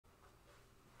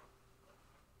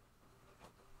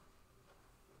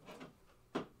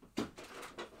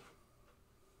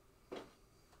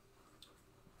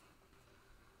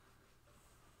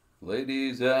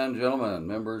Ladies and gentlemen,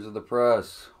 members of the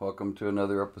press, welcome to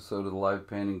another episode of the Live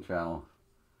Painting Channel.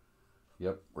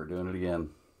 Yep, we're doing it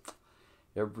again.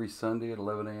 Every Sunday at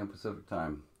 11 a.m. Pacific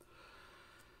Time.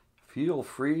 Feel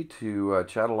free to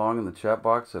chat along in the chat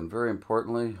box, and very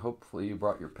importantly, hopefully you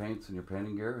brought your paints and your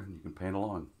painting gear and you can paint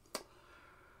along.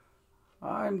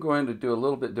 I'm going to do a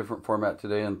little bit different format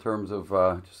today in terms of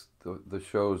just the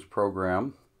show's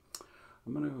program.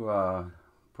 I'm going to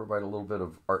provide a little bit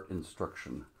of art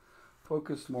instruction,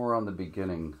 focused more on the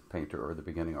beginning painter or the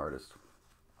beginning artist.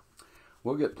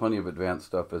 We'll get plenty of advanced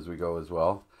stuff as we go as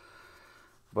well.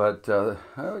 But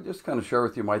I would just kind of share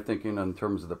with you my thinking in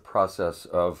terms of the process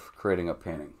of creating a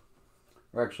painting.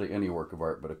 Or actually any work of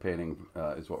art, but a painting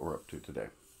is what we're up to today.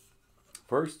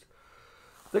 First,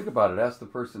 think about it. Ask the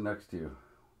person next to you,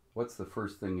 what's the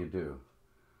first thing you do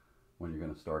when you're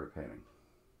going to start a painting?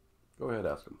 Go ahead,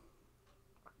 ask them.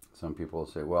 Some people will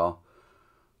say, well,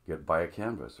 buy a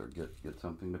canvas or get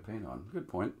something to paint on. Good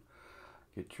point.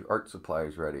 Get your art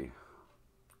supplies ready.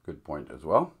 Good point as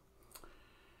well.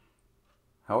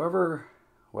 However,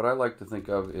 what I like to think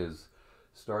of is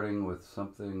starting with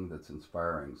something that's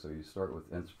inspiring. So you start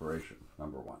with inspiration,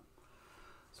 number one.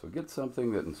 So get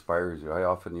something that inspires you. I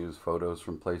often use photos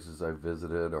from places I've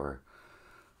visited or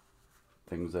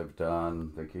things I've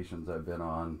done, vacations I've been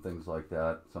on, things like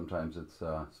that. Sometimes it's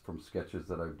from sketches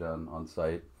that I've done on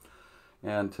site.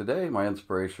 And today my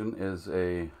inspiration is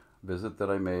a visit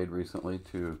that I made recently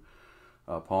to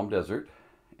Palm Desert,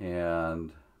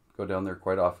 and go down there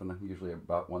quite often, usually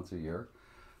about once a year,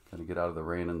 kind of get out of the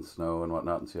rain and snow and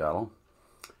whatnot in Seattle.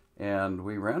 And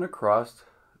we ran across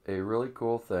a really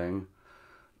cool thing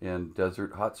in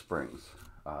Desert Hot Springs.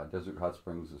 Desert Hot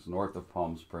Springs is north of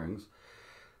Palm Springs,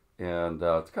 and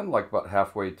it's kind of like about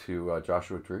halfway to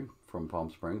Joshua Tree from Palm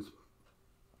Springs.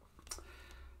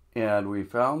 And we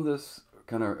found this,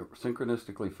 kind of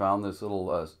synchronistically found this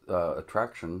little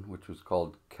attraction, which was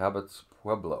called Cabot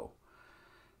Pueblo.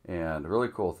 And a really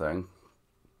cool thing.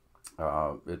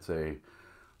 It's a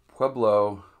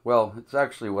pueblo. Well, it's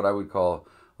actually what I would call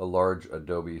a large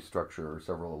adobe structure, or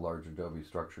several large adobe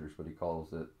structures, but he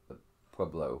calls it a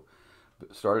pueblo.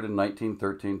 It started in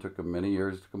 1913, took him many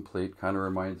years to complete. Kind of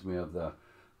reminds me of the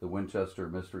Winchester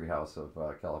Mystery House of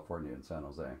California in San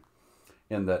Jose.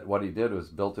 In that what he did was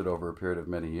built it over a period of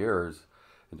many years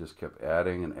and just kept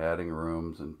adding and adding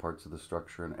rooms and parts of the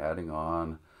structure and adding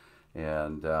on,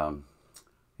 and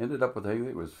ended up with, I think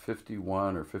it was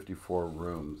 51 or 54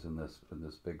 rooms in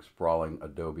this big sprawling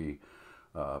adobe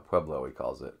pueblo, he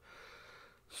calls it.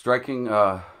 Striking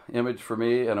image for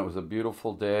me, and it was a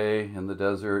beautiful day in the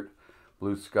desert,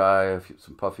 blue sky,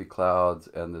 some puffy clouds,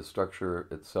 and the structure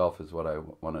itself is what I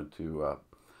wanted to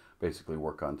basically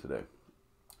work on today.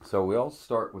 So we all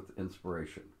start with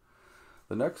inspiration.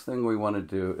 The next thing we want to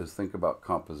do is think about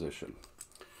composition.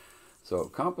 So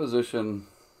composition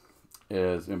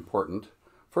is important.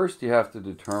 First, you have to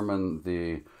determine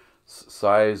the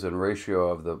size and ratio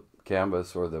of the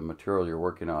canvas or the material you're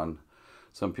working on.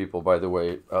 Some people, by the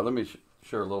way, let me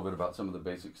share a little bit about some of the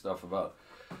basic stuff about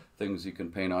things you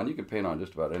can paint on. You can paint on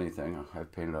just about anything.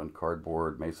 I've painted on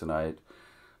cardboard, masonite.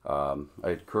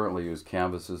 I currently use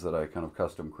canvases that I kind of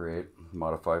custom create,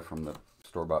 modify from the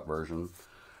store-bought version.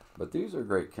 But these are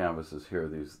great canvases here.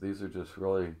 These are just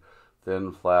really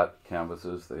thin, flat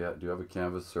canvases. They do have a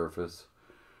canvas surface.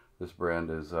 This brand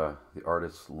is the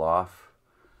Artist's Loft.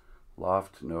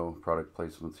 No product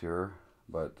placements here,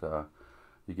 but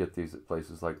you get these at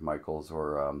places like Michael's,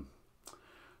 or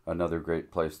another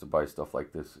great place to buy stuff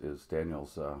like this is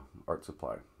Daniel's Art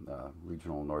Supply,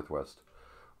 Regional Northwest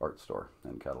Art Store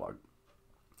and Catalog.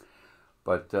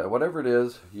 But whatever it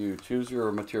is, you choose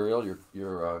your material,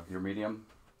 your medium,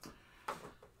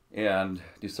 and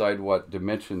decide what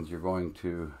dimensions you're going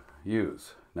to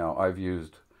use. Now, I've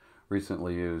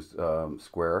recently used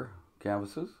square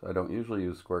canvases. I don't usually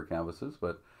use square canvases,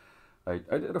 but I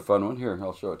did a fun one. Here,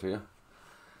 I'll show it to you.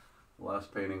 The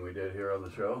last painting we did here on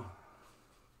the show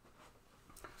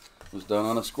was done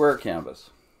on a square canvas,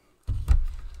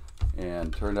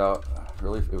 and turned out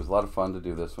really, it was a lot of fun to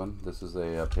do this one. This is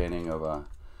a painting of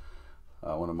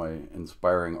one of my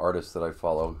inspiring artists that I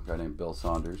follow, a guy named Bill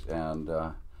Saunders, and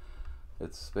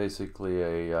it's basically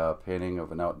a painting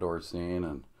of an outdoor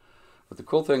scene. But the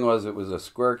cool thing was, it was a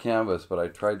square canvas, but I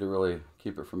tried to really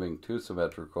keep it from being too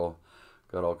symmetrical.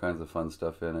 Got all kinds of fun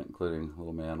stuff in it, including a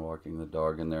little man walking the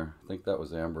dog in there. I think that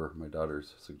was Amber, my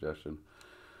daughter's suggestion.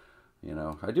 You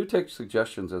know, I do take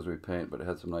suggestions as we paint, but it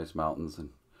had some nice mountains and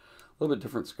a little bit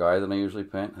different sky than I usually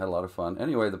paint. Had a lot of fun.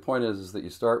 Anyway, the point is that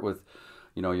you start with,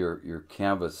 you know, your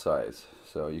canvas size.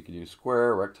 So you could use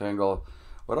square, rectangle.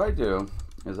 What I do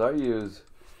is I use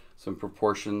some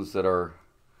proportions that are,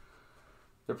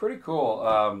 they're pretty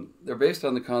cool. They're based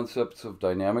on the concepts of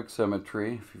dynamic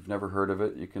symmetry. If you've never heard of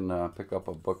it, you can pick up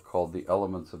a book called The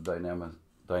Elements of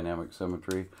Dynamic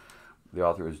Symmetry. The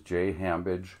author is J.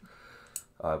 Hambidge.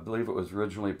 I believe it was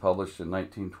originally published in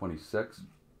 1926,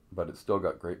 but it's still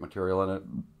got great material in it.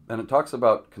 And it talks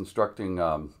about constructing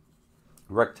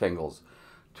rectangles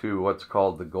to what's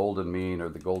called the golden mean or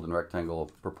the golden rectangle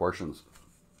proportions.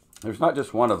 There's not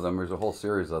just one of them, there's a whole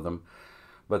series of them,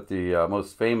 but the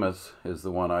most famous is the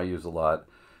one I use a lot,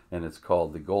 and it's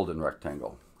called the golden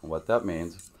rectangle. And what that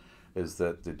means is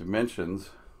that the dimensions,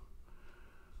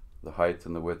 the height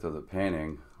and the width of the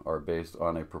painting, are based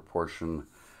on a proportion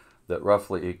that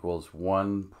roughly equals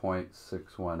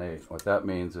 1.618. What that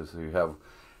means is you have,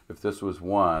 if this was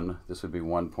 1, this would be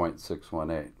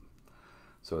 1.618.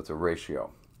 So it's a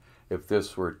ratio. If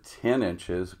this were 10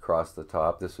 inches across the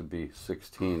top, this would be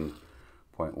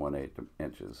 16.18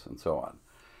 inches, and so on.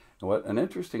 And what an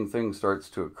interesting thing starts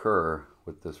to occur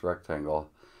with this rectangle,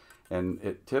 and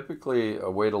it typically,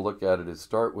 a way to look at it is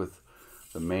start with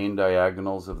the main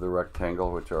diagonals of the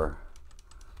rectangle, which are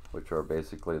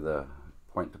basically the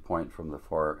point to point from the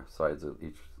far sides of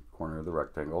each corner of the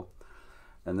rectangle,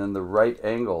 and then the right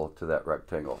angle to that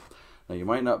rectangle. Now you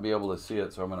might not be able to see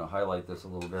it, so I'm going to highlight this a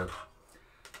little bit.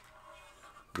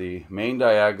 The main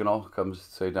diagonal comes,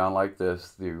 say, down like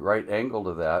this. The right angle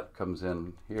to that comes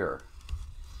in here.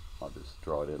 I'll just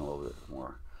draw it in a little bit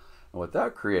more. And what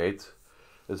that creates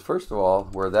is, first of all,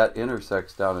 where that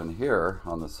intersects down in here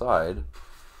on the side,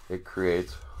 it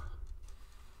creates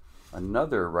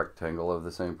another rectangle of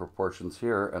the same proportions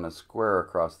here and a square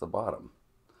across the bottom,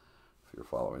 if you're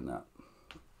following that.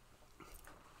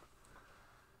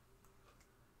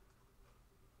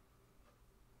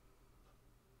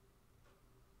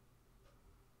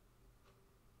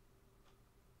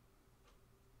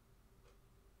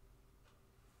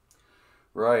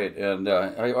 Right, and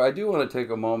I do want to take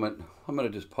a moment. I'm going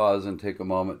to just pause and take a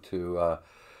moment to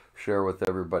share with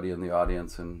everybody in the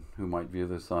audience and who might view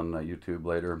this on YouTube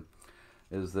later,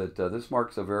 is that this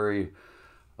marks a very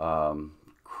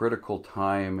critical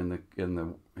time in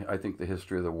the I think the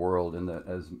history of the world. And that,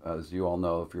 as you all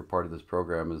know, if you're part of this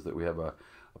program, is that we have a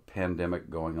pandemic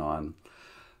going on.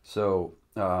 So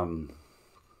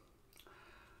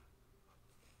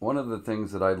one of the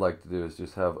things that I'd like to do is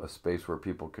just have a space where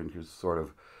people can just sort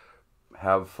of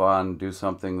have fun, do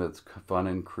something that's fun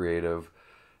and creative,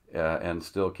 and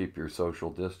still keep your social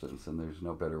distance. And there's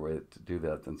no better way to do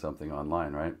that than something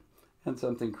online, right? And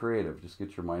something creative. Just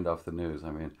get your mind off the news. I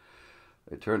mean,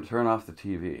 turn off the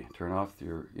TV, turn off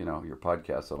your your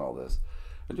podcasts and all this,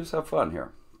 and just have fun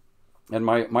here. And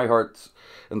my hearts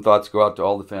and thoughts go out to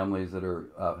all the families that are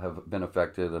have been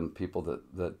affected, and people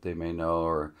that they may know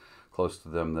or close to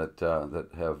them that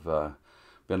have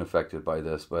been affected by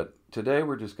this. But today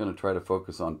we're just going to try to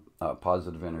focus on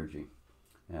positive energy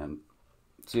and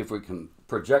see if we can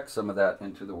project some of that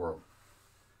into the world.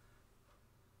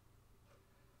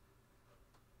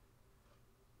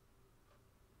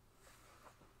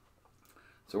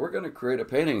 So we're going to create a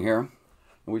painting here,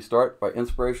 and we start by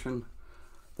inspiration,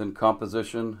 then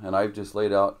composition, and I've just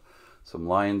laid out some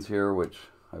lines here which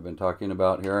I've been talking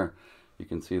about here. You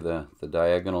can see the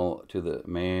diagonal to the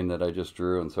main that I just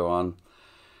drew and so on.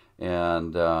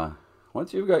 And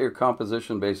once you've got your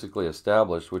composition basically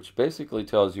established, which basically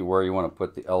tells you where you want to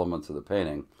put the elements of the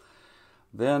painting,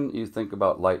 then you think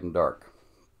about light and dark.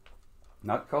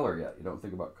 Not color yet. You don't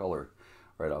think about color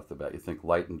right off the bat. You think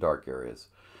light and dark areas.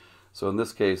 So in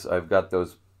this case, I've got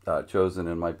those chosen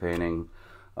in my painting.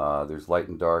 There's light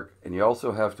and dark. And you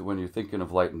also have to, when you're thinking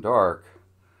of light and dark,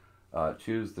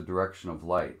 choose the direction of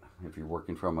light. If you're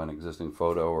working from an existing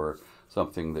photo or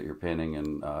something that you're painting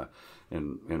in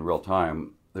real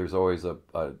time, there's always a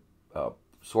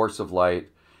source of light,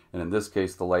 and in this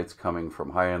case the light's coming from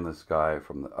high in the sky,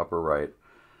 from the upper right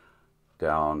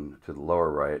down to the lower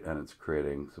right, and it's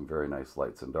creating some very nice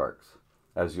lights and darks,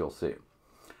 as you'll see.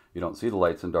 You don't see the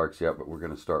lights and darks yet, but we're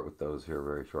going to start with those here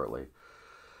very shortly.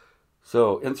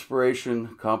 So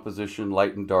inspiration, composition,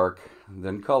 light and dark,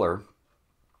 then color.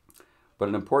 But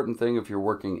an important thing if you're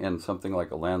working in something like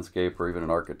a landscape or even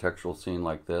an architectural scene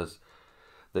like this,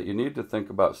 that you need to think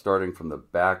about starting from the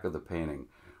back of the painting,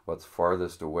 what's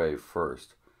farthest away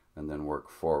first, and then work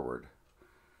forward.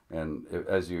 And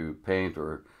as you paint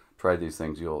or try these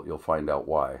things, you'll find out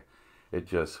why. It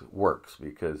just works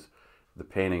because the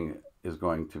painting is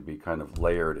going to be kind of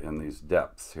layered in these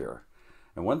depths here.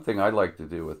 And one thing I like to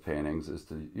do with paintings is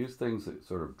to use things that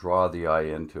sort of draw the eye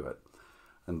into it,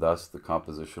 and thus the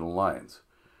compositional lines.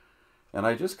 And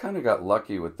I just kind of got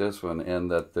lucky with this one in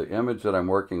that the image that I'm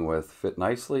working with fit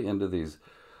nicely into these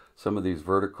some of these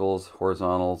verticals,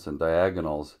 horizontals, and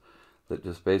diagonals that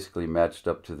just basically matched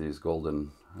up to these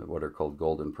golden, what are called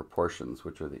golden proportions,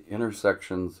 which are the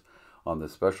intersections on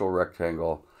this special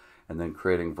rectangle, and then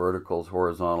creating verticals,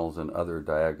 horizontals, and other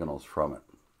diagonals from it.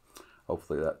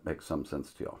 Hopefully that makes some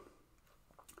sense to you.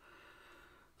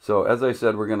 So as I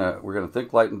said, we're gonna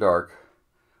think light and dark,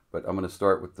 but I'm gonna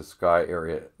start with the sky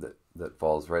area that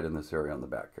falls right in this area on the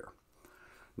back here.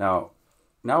 Now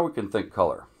we can think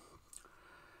color.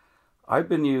 I've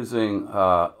been using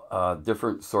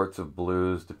different sorts of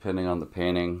blues depending on the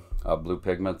painting. Blue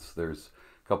pigments. There's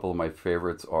a couple of my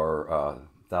favorites are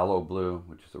phthalo blue,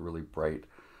 which is a really bright,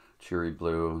 cheery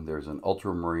blue. There's an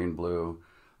ultramarine blue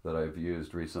that I've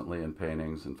used recently in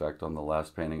paintings. In fact, on the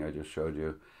last painting I just showed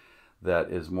you,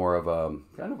 that is more of a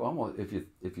kind of almost,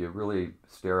 if you really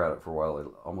stare at it for a while, it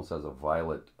almost has a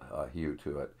violet hue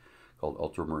to it, called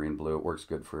ultramarine blue. It works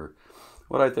good for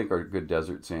what I think are good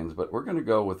desert scenes, but we're going to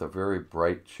go with a very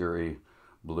bright, cheery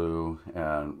blue,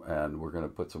 and we're going to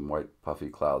put some white puffy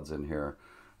clouds in here.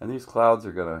 And these clouds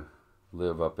are going to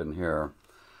live up in here.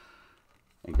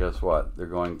 And guess what? They're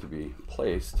going to be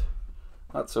placed,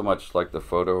 not so much like the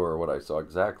photo or what I saw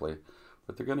exactly,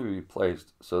 but they're going to be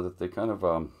placed so that they kind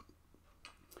of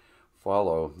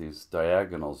follow these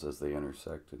diagonals as they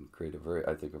intersect and create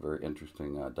I think, a very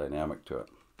interesting dynamic to it.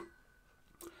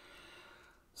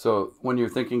 So when you're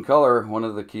thinking color, one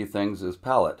of the key things is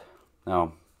palette.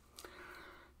 Now,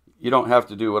 you don't have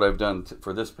to do what I've done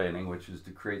for this painting, which is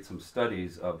to create some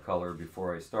studies of color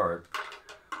before I start,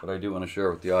 but I do want to share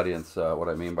with the audience what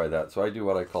I mean by that. So I do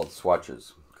what I call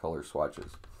swatches, color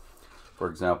swatches. For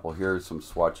example, here's some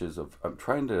swatches of, I'm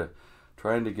trying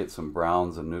to get some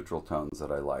browns and neutral tones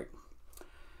that I like.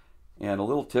 And a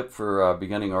little tip for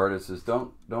beginning artists is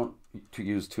don't to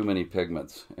use too many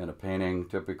pigments in a painting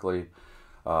typically,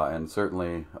 and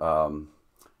certainly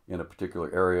in a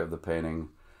particular area of the painting.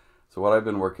 So what I've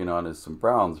been working on is some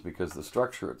browns, because the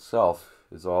structure itself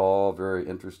is all very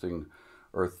interesting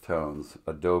earth tones,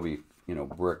 adobe,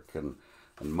 brick and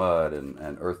mud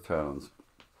and earth tones.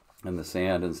 And the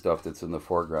sand and stuff that's in the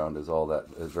foreground is all that,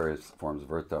 is various forms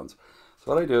of earth tones.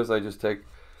 So what I do is I just take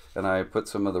and I put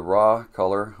some of the raw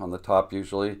color on the top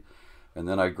usually, and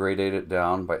then I gradate it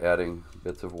down by adding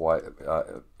bits of white,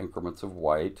 increments of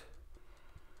white.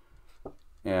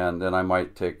 And then I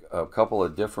might take a couple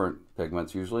of different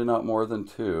pigments, usually not more than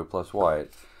 2, plus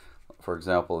white. For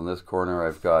example, in this corner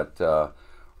I've got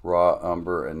raw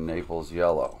umber and Naples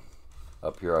yellow.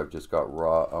 Up here I've just got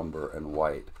raw umber and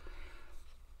white.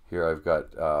 Here I've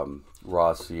got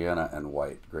raw sienna and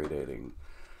white gradating.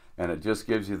 And it just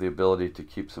gives you the ability to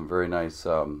keep some very nice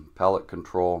palette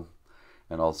control,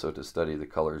 and also to study the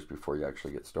colors before you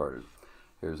actually get started.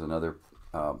 Here's another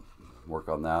work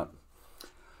on that.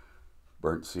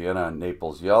 Burnt sienna and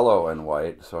Naples yellow and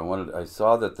white. So I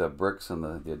saw that the bricks and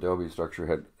the adobe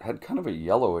structure had kind of a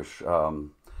yellowish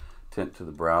tint to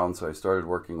the brown, so I started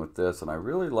working with this, and I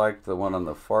really liked the one on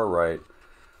the far right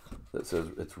that says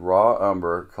it's raw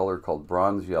umber, color called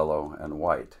bronze yellow and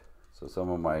white. So some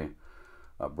of my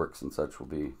bricks and such will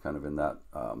be kind of in that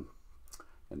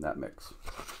mix.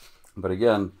 But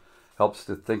again, helps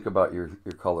to think about your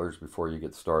colors before you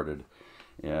get started,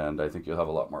 and I think you'll have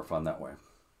a lot more fun that way.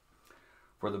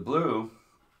 For the blue,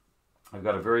 I've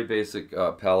got a very basic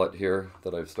palette here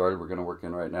that I've started. We're going to work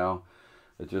in right now.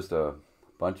 It's just a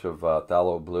bunch of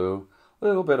phthalo blue, a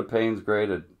little bit of Payne's gray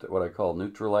to what I call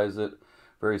neutralize it.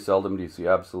 Very seldom do you see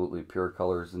absolutely pure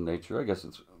colors in nature. I guess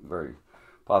it's very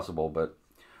possible, but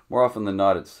more often than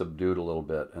not, it's subdued a little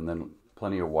bit, and then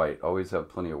plenty of white. Always have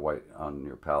plenty of white on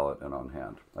your palette and on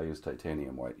hand. I use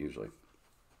titanium white usually.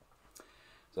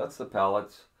 So that's the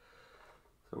palettes.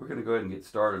 So we're going to go ahead and get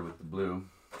started with the blue.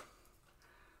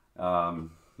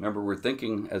 Remember, we're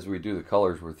thinking, as we do the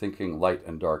colors, we're thinking light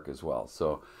and dark as well.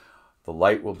 So the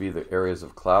light will be the areas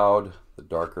of cloud, the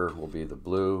darker will be the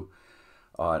blue.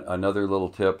 Another little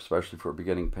tip, especially for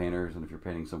beginning painters, and if you're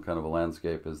painting some kind of a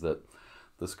landscape, is that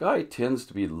the sky tends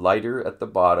to be lighter at the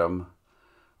bottom,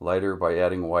 lighter by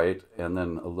adding white, and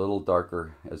then a little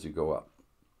darker as you go up.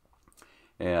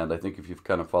 And I think if you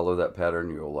kind of follow that pattern,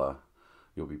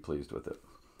 you'll be pleased with it.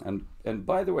 And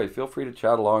by the way, feel free to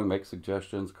chat along, make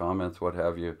suggestions, comments, what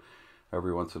have you.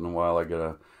 Every once in a while I get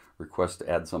a request to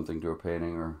add something to a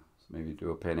painting, or maybe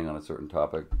do a painting on a certain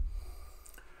topic.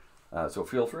 So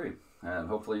feel free. And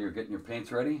hopefully you're getting your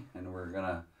paints ready, and we're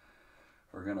gonna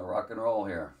rock and roll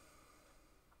here.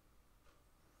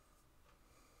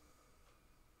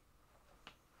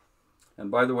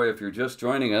 And by the way, if you're just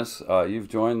joining us, you've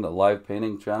joined the live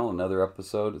painting channel, another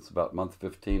episode. It's about month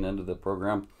 15 into the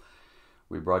program.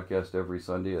 We broadcast every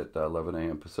Sunday at 11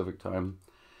 a.m. Pacific time.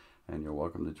 and you're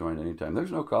welcome to join anytime.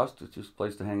 There's no cost. It's just a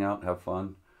place to hang out, have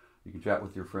fun. You can chat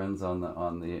with your friends in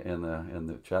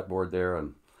the chat board there,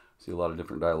 and see a lot of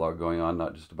different dialogue going on,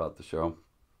 not just about the show.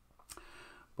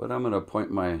 But I'm going to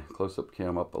point my close-up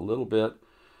cam up a little bit,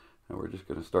 and we're just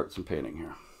going to start some painting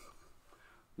here.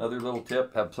 Another little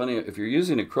tip: if you're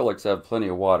using acrylics, have plenty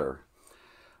of water.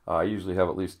 I usually have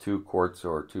at least 2 quarts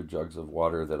or 2 jugs of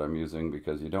water that I'm using,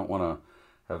 because you don't want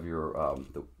to have your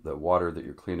the water that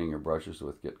you're cleaning your brushes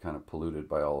with get kind of polluted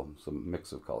by some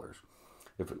mix of colors.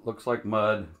 If it looks like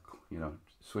mud,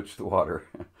 switch the water.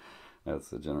 That's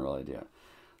the general idea.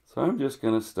 So I'm just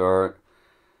going to start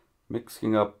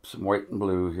mixing up some white and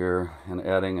blue here, and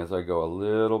adding as I go a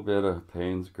little bit of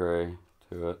Payne's gray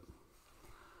to it.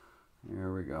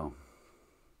 Here we go.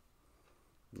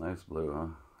 Nice blue, huh?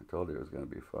 I told you it was going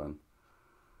to be fun.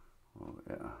 Oh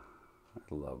yeah,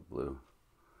 I love blue.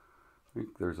 I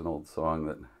think there's an old song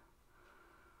that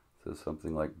says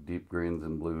something like, "Deep greens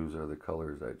and blues are the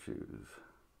colors I choose."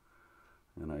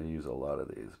 And I use a lot of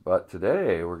these. But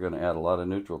today we're going to add a lot of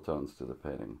neutral tones to the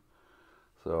painting.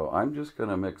 So I'm just going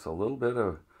to mix a little bit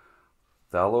of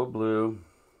phthalo blue,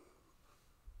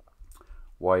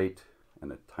 white,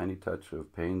 and a tiny touch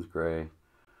of Payne's gray.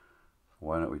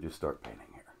 Why don't we just start painting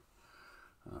here?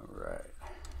 All right.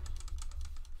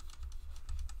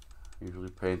 I usually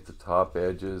paint the top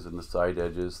edges and the side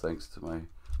edges, thanks to my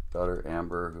daughter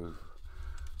Amber, who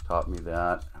taught me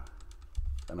that.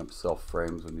 Kind of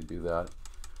self-frames when you do that.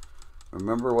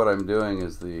 Remember, what I'm doing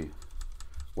is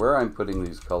where I'm putting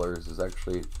these colors is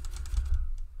actually,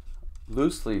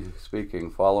 loosely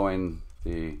speaking, following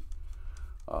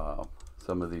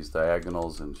some of these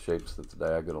diagonals and shapes that the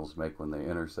diagonals make when they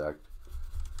intersect.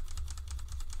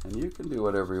 And you can do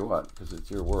whatever you want, because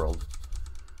it's your world,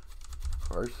 of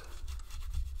course.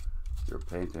 You're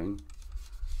painting,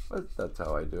 but that's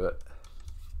how I do it.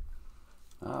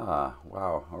 Ah,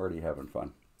 wow, already having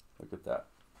fun. Look at that.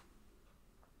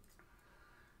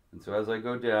 And so as I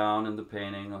go down in the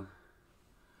painting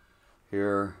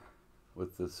here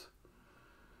with this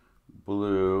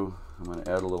blue, I'm going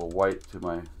to add a little white to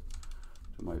my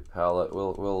palette.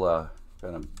 We'll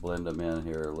kind of blend them in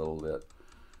here a little bit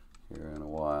here in a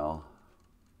while.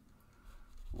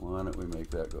 Why don't we make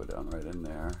that go down right in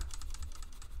there?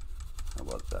 How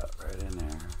about that, right in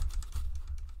there?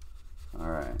 All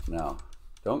right, now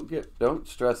don't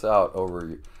stress out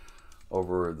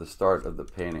over the start of the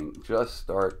painting. Just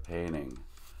start painting.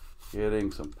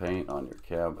 Getting some paint on your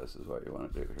canvas is what you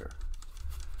want to do here.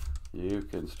 You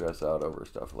can stress out over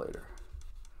stuff later.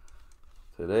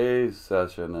 Today's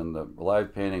session and the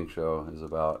live painting show is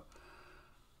about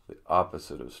the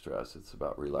opposite of stress. It's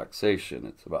about relaxation.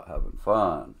 It's about having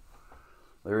fun.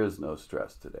 There is no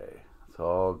stress today. It's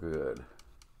all good.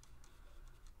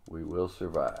 We will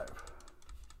survive.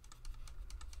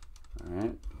 All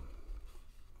right.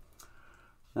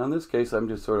 Now in this case, I'm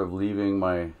just sort of leaving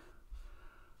my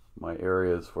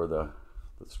areas for the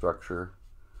structure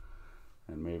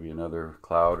and maybe another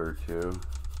cloud or two.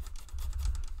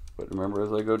 But remember,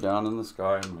 as I go down in the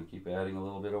sky, I'm going to keep adding a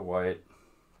little bit of white.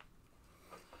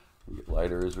 And get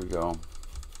lighter as we go.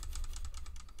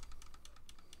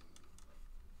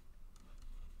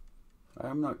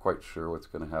 I'm not quite sure what's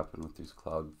going to happen with these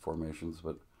cloud formations,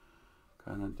 but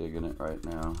kind of digging it right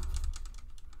now.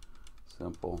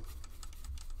 Simple.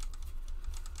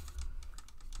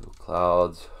 Little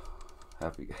clouds.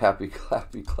 Happy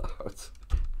clouds.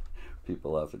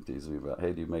 People often tease me about,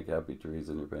 hey, do you make happy trees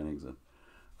in your paintings? And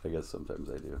I guess sometimes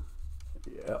I do.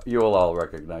 Yeah, you will all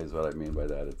recognize what I mean by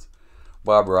that. It's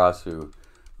Bob Ross who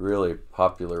really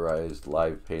popularized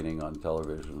live painting on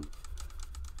television.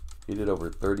 He did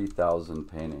over 30,000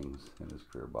 paintings in his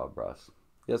career, Bob Ross.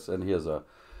 Yes, and he is a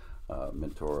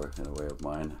mentor in a way of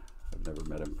mine. I've never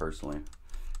met him personally.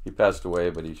 He passed away,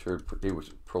 but he was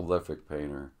a prolific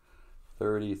painter.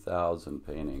 30,000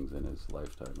 paintings in his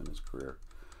lifetime, in his career.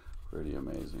 Pretty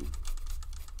amazing.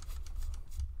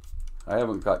 I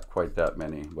haven't got quite that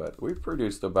many, but we've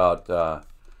produced about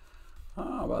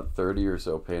 30 or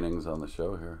so paintings on the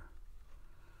show here.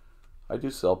 I do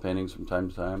sell paintings from time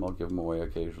to time. I'll give them away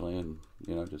occasionally and,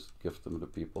 just gift them to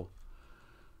people.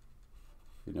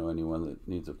 If you know anyone that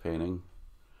needs a painting,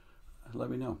 let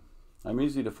me know. I'm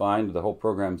easy to find. The whole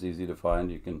program's easy to find.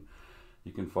 You can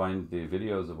find the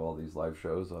videos of all these live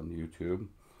shows on YouTube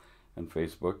and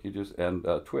Facebook. And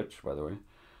Twitch, by the way.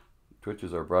 Twitch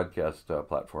is our broadcast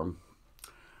platform.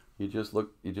 You just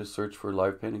search for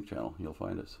Live Painting Channel. You'll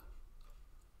find us.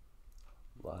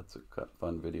 Lots of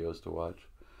fun videos to watch.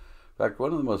 In fact,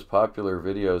 one of the most popular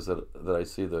videos that I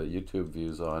see the YouTube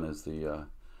views on is the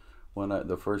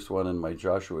first one in my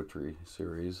Joshua Tree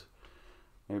series.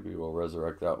 Maybe we'll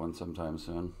resurrect that one sometime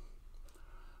soon.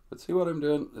 But see, what I'm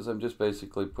doing is I'm just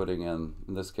basically putting in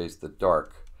this case, the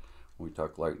dark. When we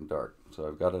talk light and dark. So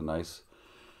I've got a nice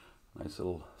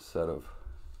little set of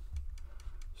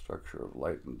structure of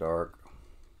light and dark.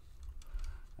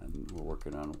 And we're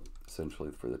working on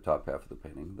essentially for the top half of the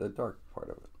painting, the dark part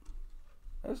of it.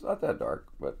 It's not that dark,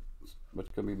 but it's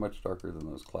going to be much darker than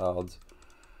those clouds.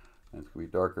 And it's going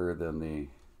to be darker than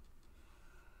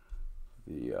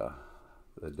the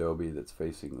adobe that's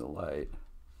facing the light.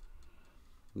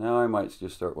 Now I might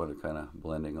just start with kind of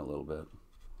blending a little bit.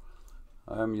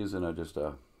 I'm using just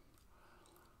a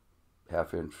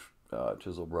 1/2 inch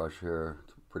chisel brush here,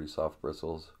 pretty soft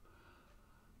bristles.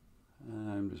 And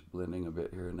I'm just blending a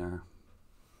bit here and there.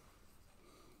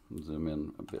 Zoom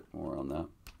in a bit more on that.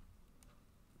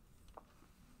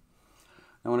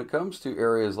 Now when it comes to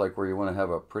areas like where you want to have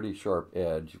a pretty sharp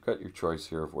edge, you've got your choice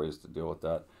here of ways to deal with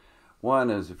that.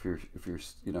 One is if you're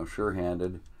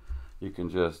sure-handed, you can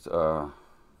just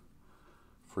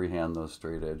freehand those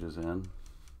straight edges in.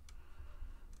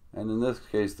 And in this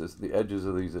case, the edges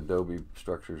of these adobe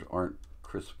structures aren't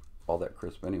all that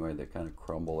crisp anyway. They kind of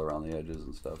crumble around the edges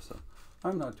and stuff, so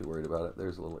I'm not too worried about it.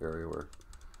 There's a little area where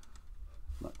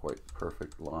it's not quite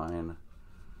perfect line.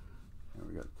 And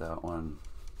we got that one.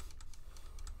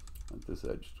 Let this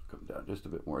edge come down just a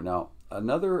bit more. Now,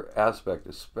 another aspect,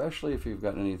 especially if you've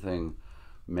got anything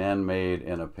man-made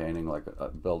in a painting like a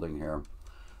building here,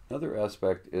 another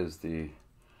aspect is the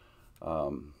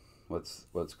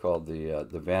what's called the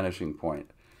vanishing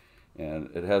point, and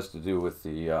it has to do with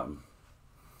the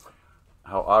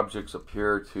how objects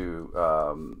appear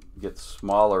to get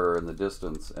smaller in the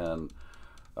distance, and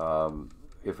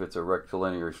if it's a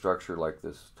rectilinear structure like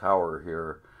this tower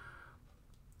here,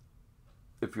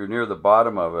 if you're near the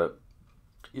bottom of it,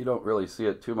 you don't really see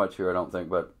it too much here, I don't think,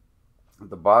 but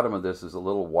the bottom of this is a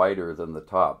little wider than the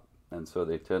top, and so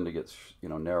they tend to get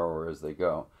narrower as they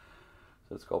go.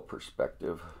 So it's called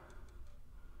perspective.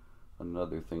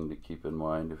 Another thing to keep in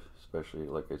mind, especially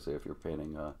like I say, if you're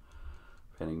painting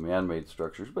man-made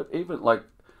structures, but even like,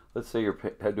 let's say you're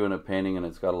doing a painting and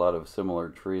it's got a lot of similar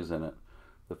trees in it.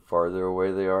 The farther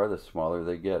away they are, the smaller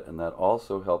they get, and that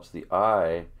also helps the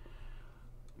eye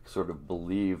sort of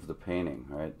believe the painting,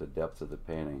 right? The depth of the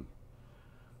painting.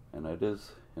 And it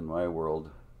is, in my world,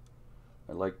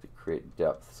 I like to create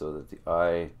depth so that the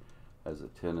eye has a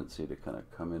tendency to kind of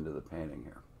come into the painting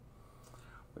here.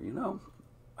 But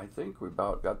I think we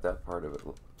about got that part of it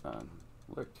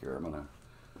licked here. I'm going to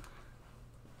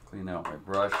clean out my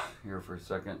brush here for a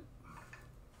second.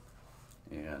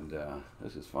 And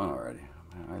this is fun already.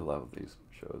 I love these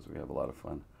shows. We have a lot of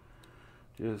fun.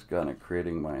 Just kind of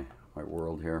creating my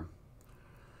world here.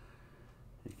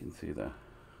 You can see the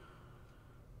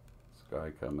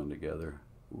sky coming together.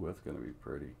 Ooh, that's going to be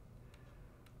pretty.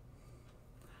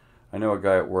 I know a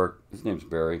guy at work, his name's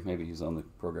Barry, maybe he's on the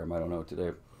program, I don't know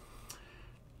today.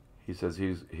 He says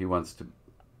he wants to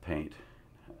paint.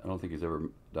 I don't think he's ever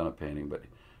done a painting, but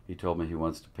he told me he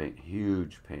wants to paint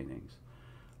huge paintings.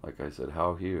 Like I said,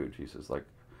 how huge? He says, like,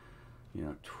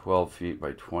 12 feet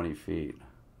by 20 feet.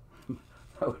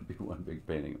 That would be one big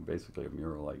painting, basically a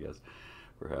mural, I guess,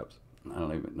 perhaps. I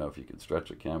don't even know if you could stretch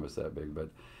a canvas that big, but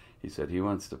he said he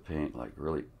wants to paint like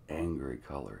really angry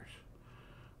colors.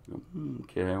 I go,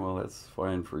 okay, well, that's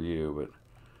fine for you, but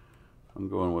I'm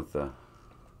going with the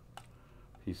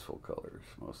peaceful colors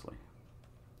mostly.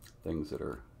 Things that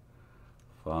are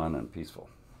fun and peaceful.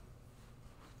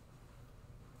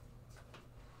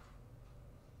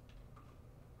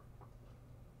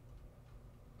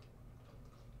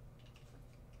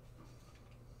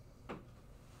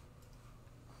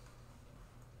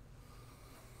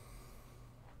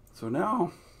 So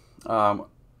now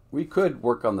we could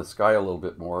work on the sky a little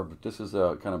bit more, but this is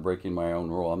kind of breaking my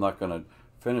own rule. I'm not going to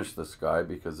finish the sky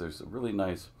because there's a really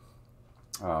nice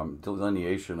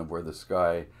delineation of where the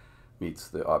sky meets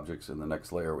the objects in the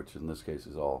next layer, which in this case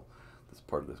is all this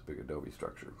part of this big adobe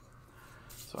structure.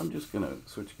 So I'm just going to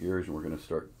switch gears and we're going to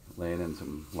start laying in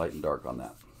some light and dark on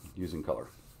that using color.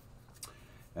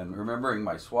 And remembering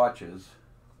my swatches,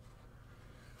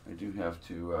 I do have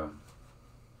to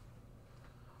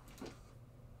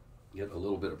get a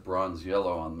little bit of bronze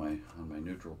yellow on my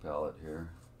neutral palette here.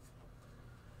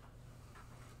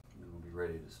 And we'll be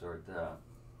ready to start that.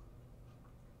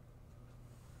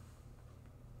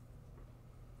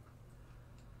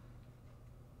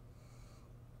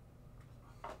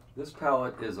 This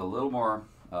palette is a little more,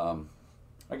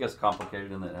 I guess,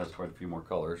 complicated in that it has quite a few more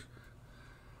colors,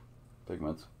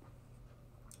 pigments.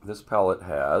 This palette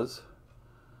has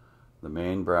the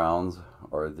main browns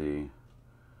are the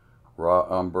raw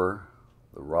umber,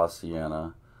 the raw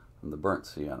sienna, and the burnt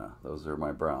sienna. Those are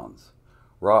my browns.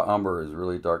 Raw umber is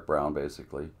really dark brown,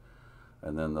 basically.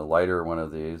 And then the lighter one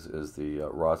of these is the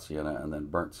raw sienna, and then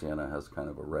burnt sienna has kind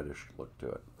of a reddish look to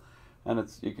it. And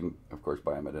you can, of course,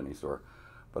 buy them at any store.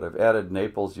 But I've added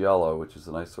Naples yellow, which is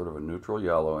a nice sort of a neutral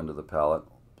yellow, into the palette.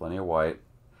 Plenty of white.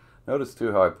 Notice,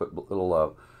 too, how I put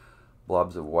little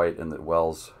blobs of white in the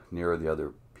wells near the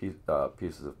other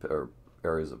pieces of or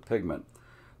areas of pigment.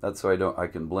 That's so I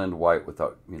can blend white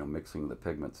without mixing the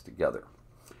pigments together.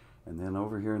 And then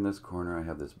over here in this corner I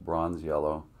have this bronze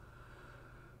yellow,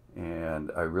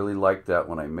 and I really liked that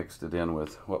when I mixed it in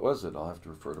with, what was it? I'll have to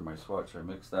refer to my swatch. I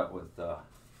mixed that with oh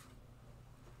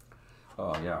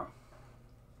yeah,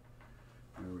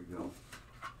 there we go.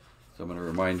 So I'm going to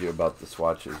remind you about the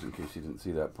swatches in case you didn't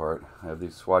see that part. I have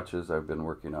these swatches I've been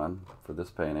working on for this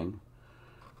painting,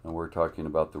 and we're talking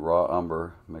about the raw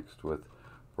umber mixed with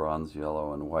bronze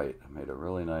yellow and white. I made a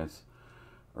really nice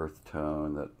earth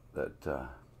tone that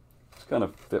just kind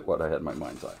of fit what I had in my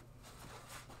mind's eye.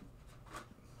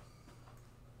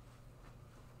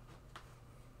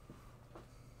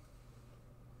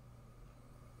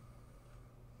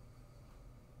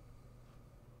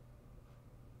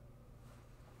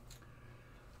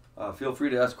 Feel free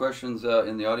to ask questions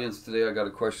in the audience today. I got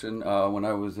a question. When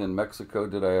I was in Mexico,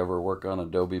 did I ever work on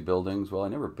adobe buildings? Well, I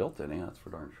never built any, that's for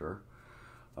darn sure.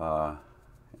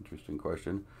 Interesting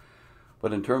question.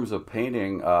 But in terms of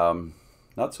painting,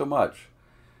 not so much.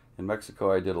 In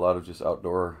Mexico, I did a lot of just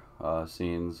outdoor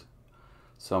scenes,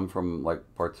 some from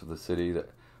like parts of the city.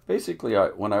 Basically,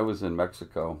 when I was in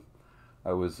Mexico,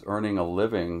 I was earning a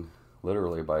living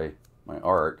literally by my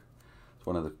art. It's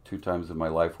one of the 2 times in my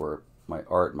life where my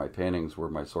art, my paintings were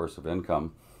my source of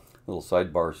income. Little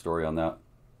sidebar story on that.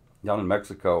 Down in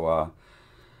Mexico,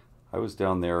 I was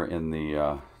down there in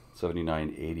the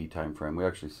 79-80 time frame. We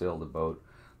actually sailed a boat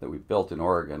that we built in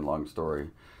Oregon, long story,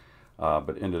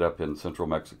 but ended up in central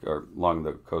Mexico, or along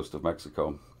the coast of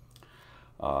Mexico.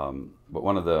 But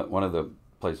one of the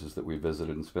places that we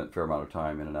visited and spent a fair amount of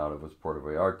time in and out of was Puerto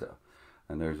Vallarta.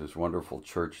 And there's this wonderful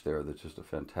church there that's just a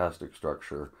fantastic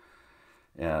structure.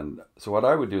 And so what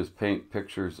I would do is paint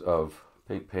paintings of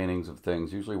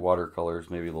things, usually watercolors,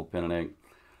 maybe a little pen and ink,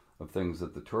 of things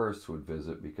that the tourists would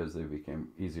visit because they became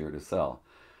easier to sell.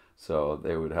 So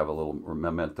they would have a little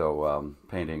memento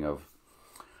painting of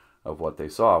what they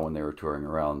saw when they were touring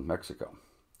around Mexico.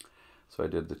 So I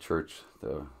did the church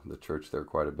there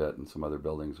quite a bit, and some other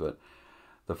buildings. But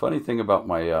the funny thing about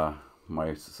my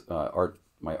my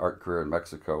art career in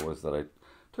Mexico was that I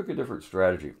took a different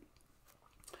strategy.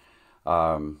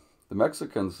 The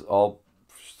Mexicans, all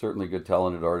certainly good,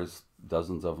 talented artists,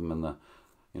 dozens of them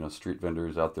in the street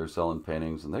vendors out there selling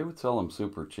paintings, and they would sell them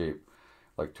super cheap,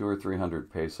 like 200 or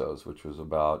 300 pesos, which was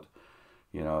about,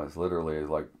 it's literally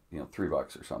like $3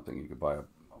 or something. You could buy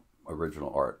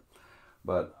original art.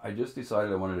 But I just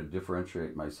decided I wanted to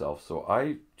differentiate myself, so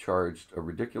I charged a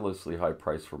ridiculously high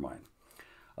price for mine,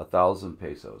 1,000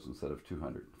 pesos instead of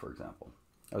 200, for example.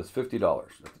 That was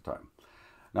 $50 at the time.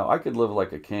 Now, I could live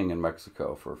like a king in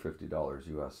Mexico for $50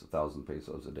 US, 1,000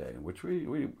 pesos a day, which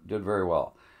we did very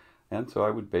well. And so I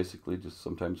would basically just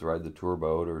sometimes ride the tour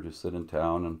boat or just sit in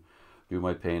town and do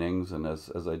my paintings. And as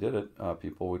I did it,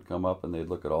 people would come up and they'd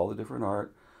look at all the different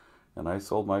art. And I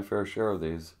sold my fair share of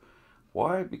these.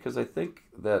 Why? Because I think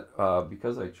that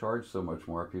because I charged so much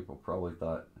more, people probably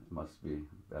thought it must be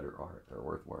better art or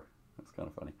worth more. That's kind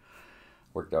of funny.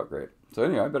 Worked out great. So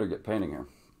anyway, I better get painting here.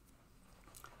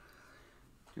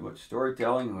 Too much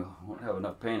storytelling, we won't have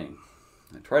enough painting.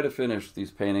 I try to finish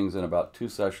these paintings in about 2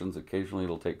 sessions. Occasionally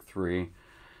it'll take 3.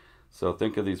 So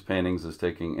think of these paintings as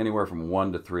taking anywhere from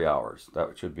 1 to 3 hours.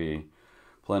 That should be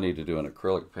plenty to do an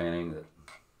acrylic painting.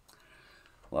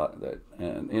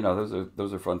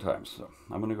 Those are fun times. So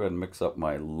I'm going to go ahead and mix up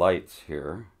my lights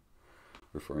here,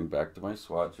 referring back to my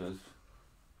swatches.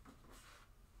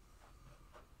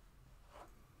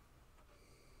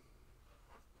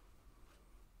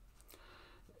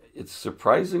 It's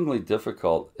surprisingly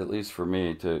difficult, at least for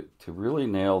me, to really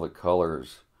nail the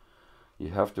colors. You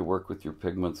have to work with your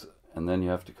pigments, and then you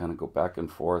have to kind of go back and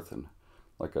forth, and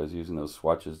like I was using those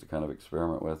swatches to kind of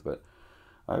experiment with. But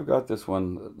I've got this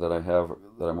one that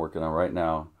I'm working on right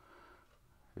now.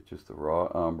 It's just the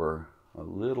raw umber, a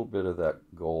little bit of that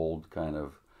gold kind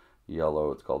of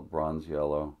yellow. It's called bronze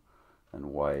yellow, and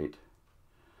white.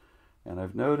 And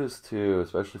I've noticed too,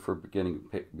 especially for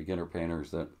beginner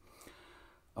painters, that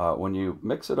when you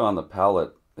mix it on the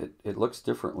palette, it looks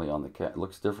differently on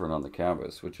different on the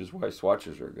canvas, which is why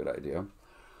swatches are a good idea.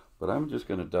 But I'm just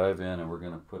going to dive in, and we're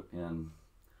going to put in,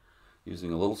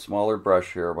 using a little smaller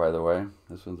brush here, by the way.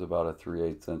 This one's about a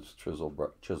 3/8 inch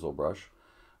chisel brush.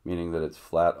 meaning that it's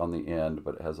flat on the end,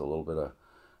 but it has a little bit of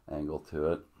angle to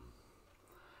it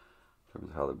in terms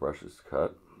of how the brush is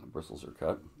cut, the bristles are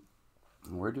cut.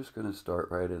 And we're just going to start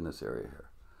right in this area here.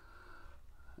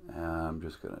 And I'm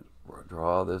just going to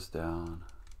draw this down,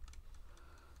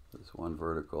 this one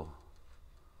vertical.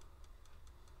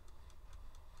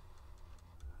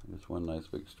 Just one nice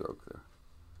big stroke there.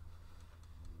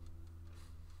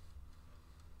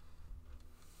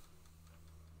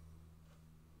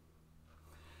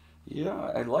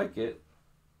 Yeah, I like it,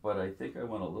 but I think I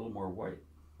want a little more white.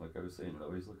 Like I was saying, it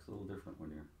always looks a little different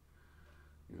when you're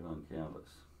even on canvas.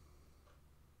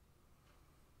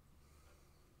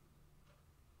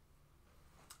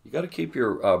 You got to keep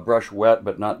your brush wet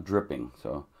but not dripping.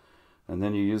 So, and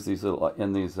then you use these little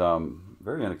in these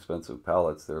very inexpensive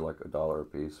palettes. They're like $1 a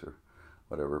piece or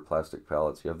whatever, plastic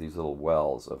palettes. You have these little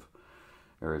wells of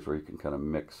areas where you can kind of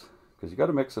mix, because you got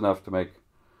to mix enough to make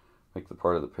the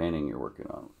part of the painting you're working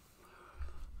on.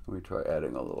 Let me try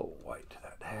adding a little white to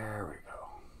that. There we go.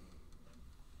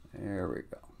 There we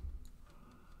go.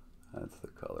 That's the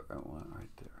color I want right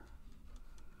there.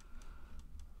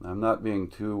 I'm not being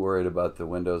too worried about the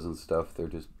windows and stuff.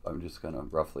 I'm just kind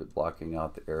of roughly blocking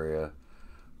out the area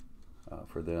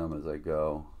for them as I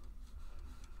go.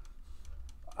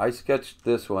 I sketched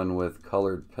this one with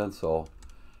colored pencil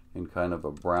in kind of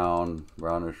a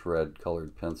brownish red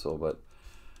colored pencil, but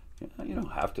you don't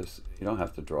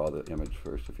have to draw the image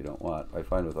first if you don't want. I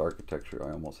find with architecture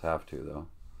I almost have to, though.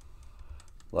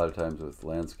 A lot of times with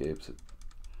landscapes,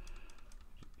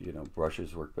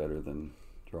 brushes work better than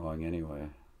drawing anyway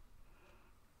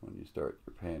when you start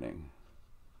your painting.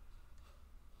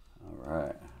 All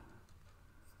right.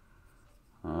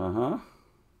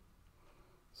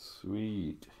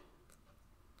 Sweet.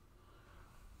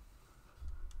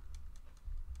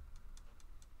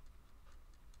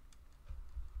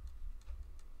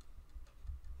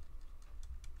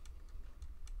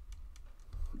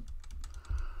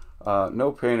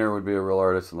 No painter would be a real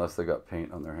artist unless they got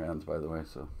paint on their hands, by the way.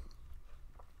 So,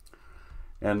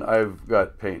 and I've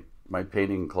got my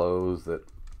painting clothes that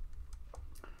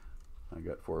I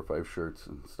got 4 or 5 shirts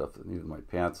and stuff that even my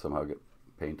pants somehow get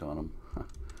paint on them. I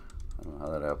don't know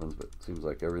how that happens, but it seems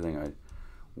like everything I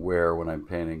wear when I'm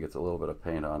painting gets a little bit of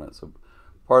paint on it. So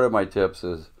part of my tips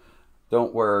is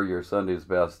don't wear your Sunday's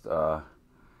best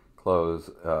clothes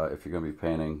if you're going to be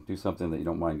painting. Do something that you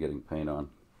don't mind getting paint on.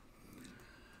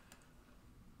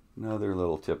 Another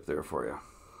little tip there for you.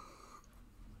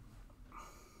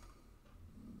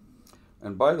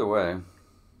 And by the way,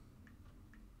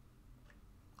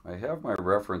 I have my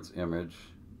reference image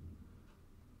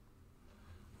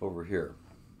over here.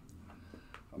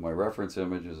 My reference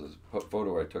image is a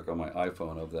photo I took on my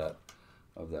iPhone of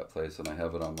that place, and I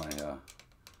have it on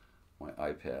my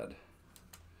iPad.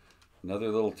 Another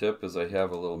little tip is I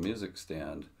have a little music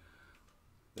stand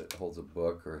that holds a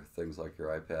book or things like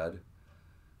your iPad.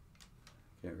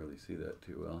 Can't really see that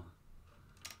too well.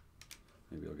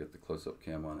 Maybe I'll get the close-up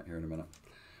cam on it here in a minute.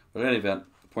 But in any event,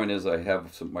 the point is I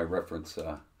have my reference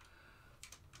photo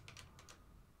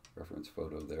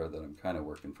there that I'm kind of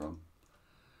working from.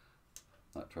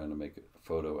 Not trying to make a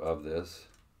photo of this.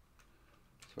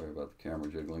 Sorry about the camera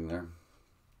jiggling there.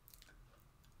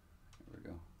 There we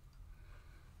go.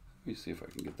 Let me see if I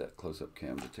can get that close-up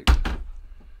cam to take a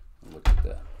look at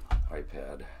that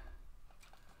iPad.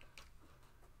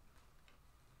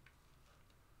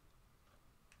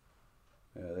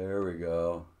 Yeah, there we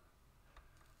go.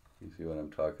 You see what I'm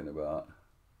talking about.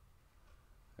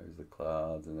 There's the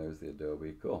clouds and there's the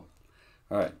Adobe. Cool.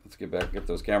 All right, let's get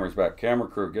those cameras back. Camera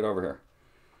crew, get over here.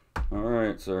 All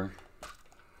right, sir.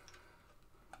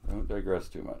 Don't digress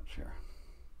too much here.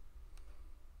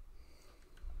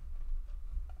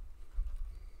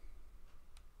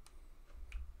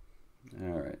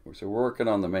 All right, so we're working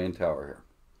on the main tower here.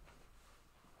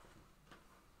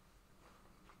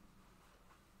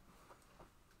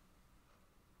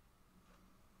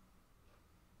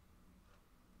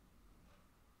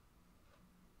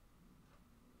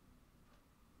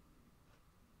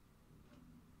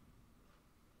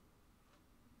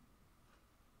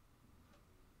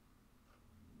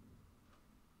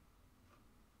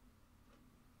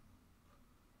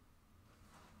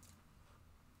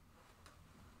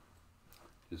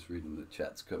 Just reading the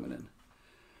chats coming in.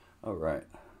 All right.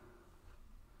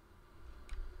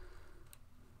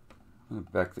 I'm going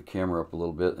to back the camera up a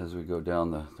little bit as we go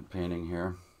down the painting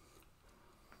here.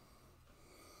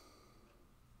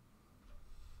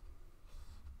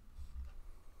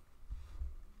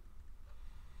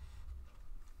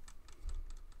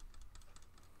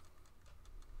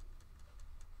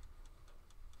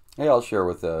 Hey, I'll share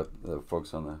with the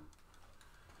folks on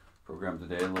program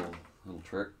today, a little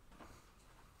trick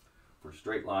for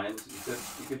straight lines.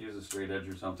 You could use a straight edge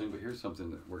or something, but here's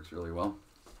something that works really well.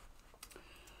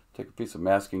 Take a piece of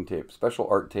masking tape. Special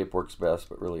art tape works best,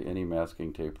 but really any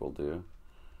masking tape will do.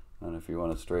 And if you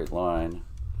want a straight line,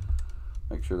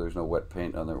 make sure there's no wet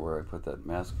paint on there where I put that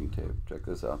masking tape. Check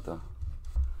this out though.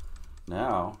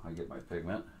 Now I get my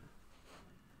pigment.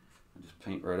 I just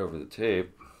paint right over the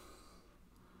tape,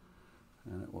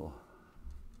 and it will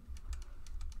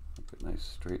make a nice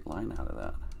straight line out of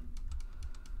that.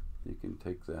 You can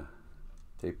take the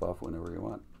tape off whenever you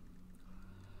want.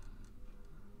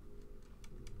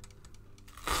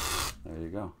 There you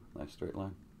go. Nice straight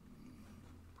line.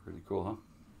 Pretty cool, huh?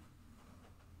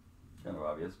 Kind of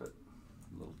obvious, but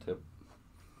a little tip.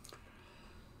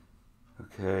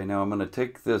 Okay, now I'm going to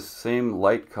take this same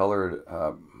light colored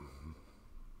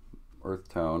earth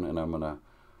tone, and I'm going to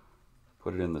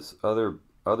put it in this other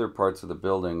parts of the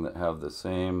building that have the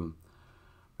same,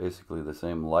 basically the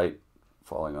same light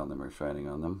falling on them or shining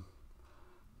on them.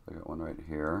 I got one right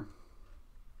here.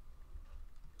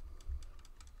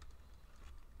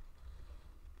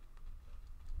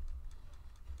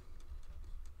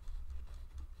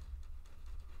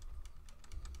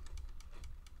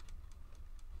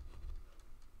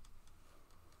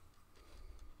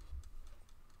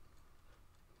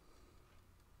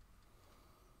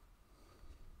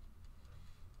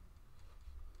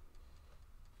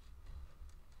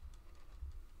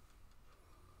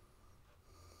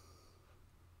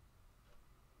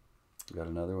 Got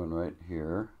another one right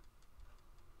here.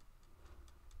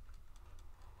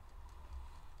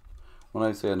 When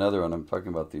I say another one, I'm talking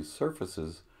about these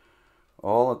surfaces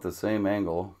all at the same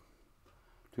angle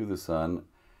to the sun,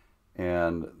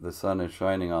 and the sun is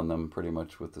shining on them pretty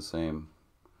much with the same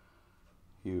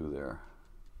hue there.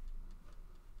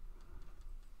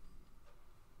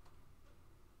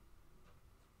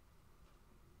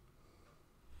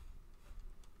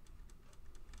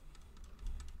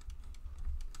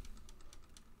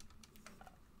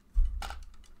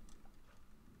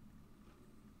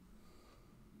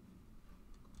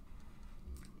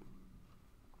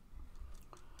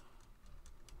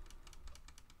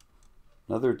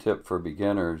 Another tip for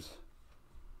beginners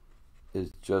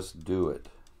is just do it.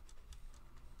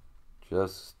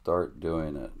 Just start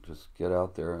doing it. Just get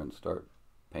out there and start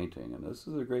painting. And this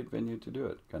is a great venue to do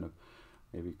it. Kind of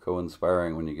maybe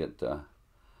co-inspiring when you get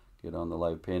on the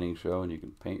live painting show and you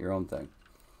can paint your own thing.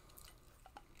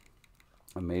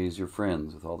 Amaze your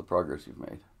friends with all the progress you've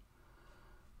made.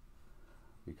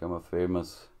 Become a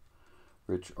famous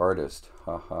rich artist.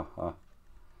 Ha ha ha.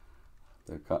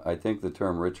 I think the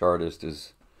term rich artist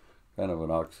is kind of an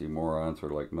oxymoron,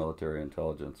 sort of like military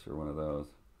intelligence or one of those.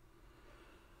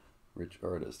 Rich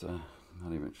artist. I'm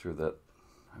not even sure that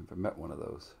I've met one of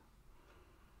those.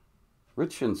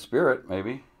 Rich in spirit,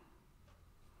 maybe.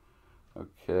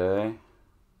 Okay.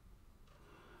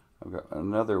 I've got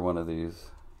another one of these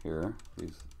here.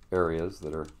 These areas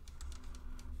that are...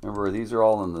 Remember, these are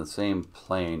all in the same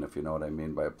plane, if you know what I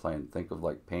mean by a plane. Think of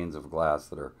like panes of glass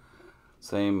that are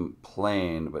same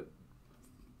plane, but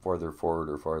farther forward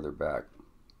or farther back.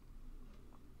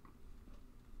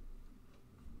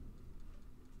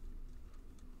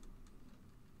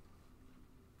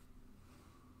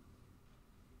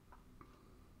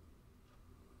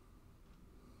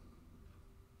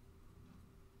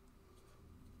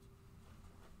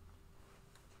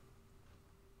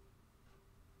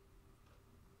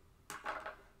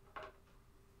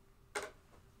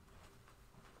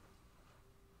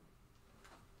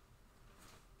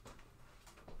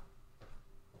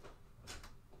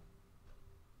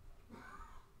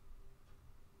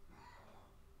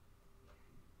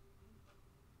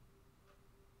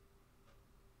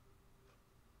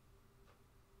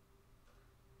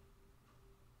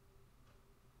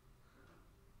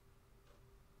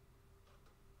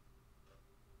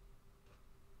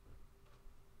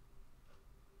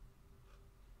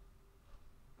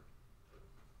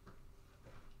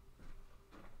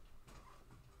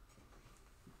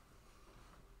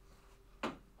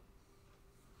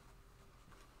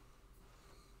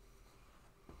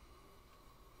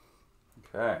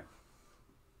 Okay.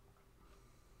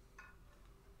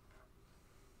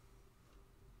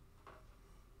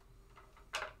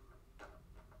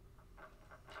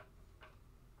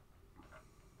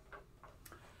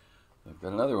 I've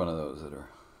got another one of those that are...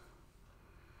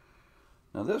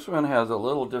 Now this one has a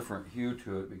little different hue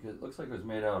to it because it looks like it was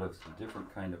made out of a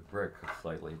different kind of brick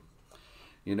slightly.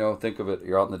 You know, think of it,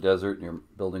 you're out in the desert and you're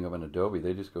building up an adobe.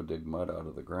 They just go dig mud out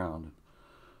of the ground.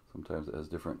 Sometimes it has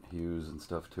different hues and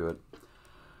stuff to it.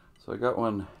 So I got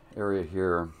one area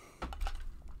here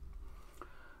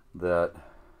that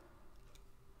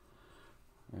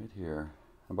right here.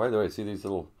 And by the way, see these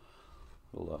little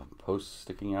posts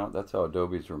sticking out? That's how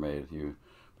adobes were made. You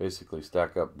basically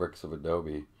stack up bricks of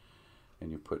adobe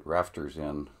and you put rafters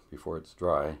in before it's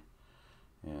dry,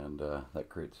 and that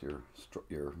creates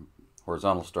your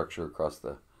horizontal structure across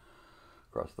the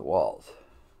walls.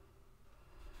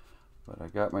 But I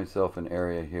got myself an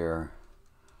area here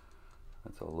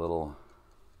that's a little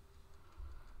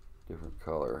different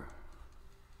color.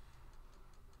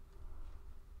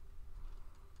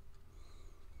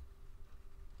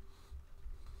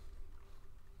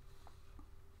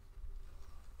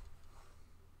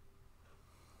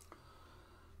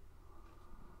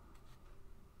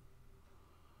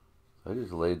 I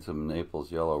just laid some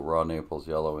Naples yellow, raw Naples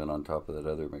yellow in on top of that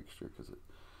other mixture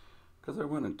because I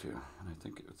wanted to, and I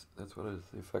think that's what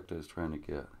the effect I was trying to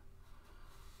get.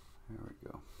 There we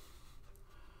go.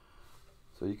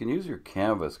 So you can use your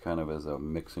canvas kind of as a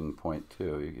mixing point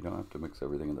too. You don't have to mix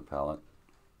everything in the palette.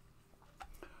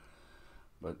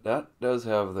 But that does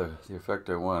have the effect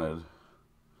I wanted,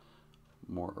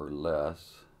 more or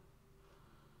less.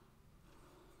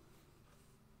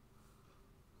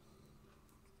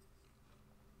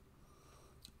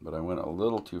 But I went a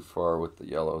little too far with the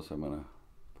yellow, so I'm going to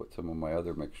put some of my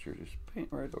other mixture, just paint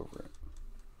right over it.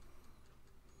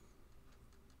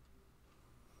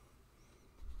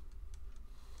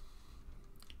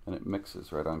 And it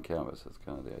mixes right on canvas. That's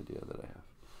kind of the idea that I have.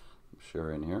 I'm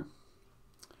sharing here.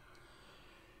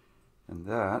 And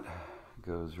that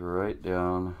goes right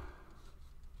down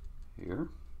here.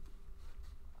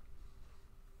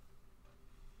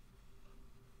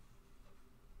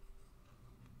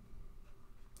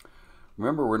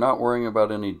 Remember, we're not worrying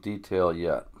about any detail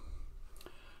yet.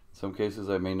 In some cases,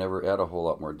 I may never add a whole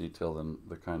lot more detail than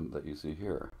the kind that you see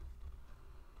here.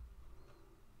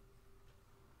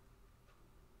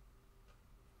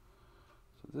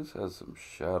 So this has some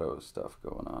shadow stuff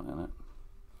going on in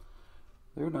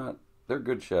it. They're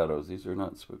good shadows. These are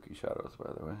not spooky shadows,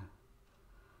 by the way.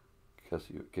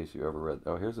 In case you ever read.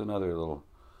 Oh, here's another little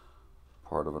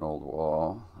part of an old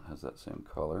wall that has that same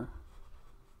color.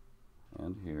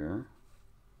 And here.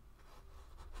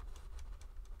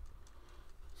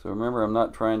 So remember, I'm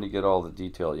not trying to get all the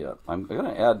detail yet. I'm going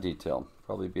to add detail,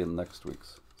 probably be in next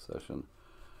week's session.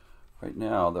 Right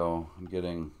now, though, I'm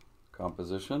getting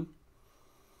composition,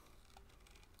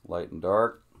 light and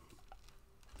dark,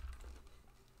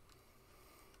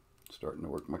 starting to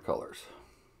work my colors.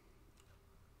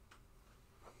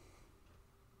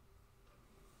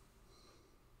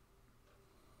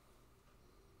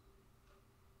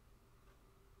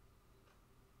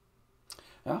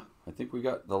 Yeah, I think we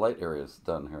got the light areas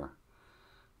done here.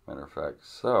 Matter of fact,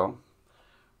 so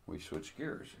we switch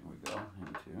gears and we go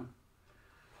into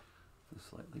the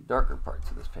slightly darker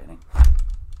parts of this painting.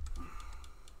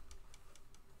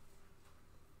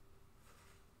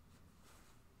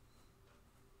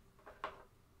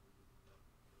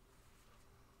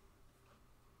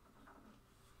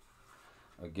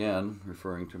 Again,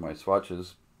 referring to my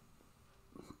swatches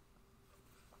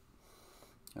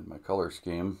and my color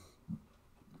scheme,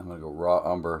 I'm going to go raw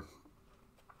umber,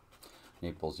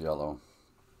 Naples yellow,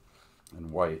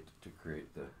 and white to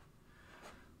create the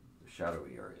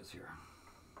shadowy areas here.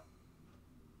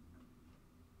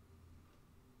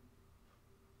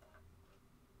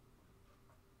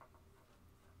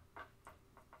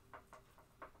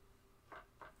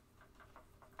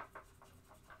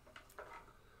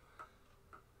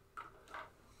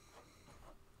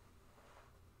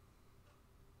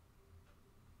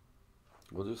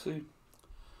 We'll just see.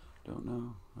 Don't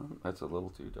know. Oh, that's a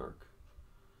little too dark.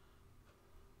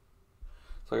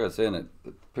 So like I was saying,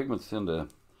 the pigments tend to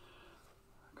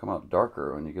come out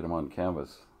darker when you get them on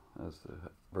canvas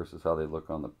versus how they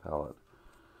look on the palette.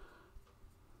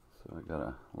 So I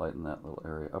gotta lighten that little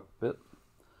area up a bit.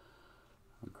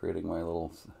 I'm creating my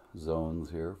little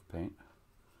zones here of paint.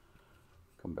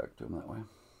 Come back to them that way.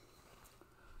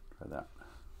 Try that.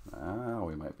 Ah,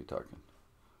 we might be talking.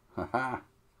 Haha!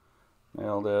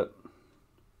 Nailed it.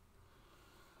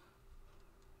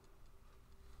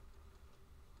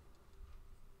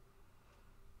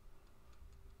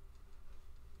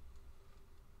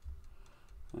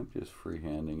 I'm just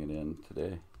freehanding it in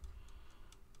today.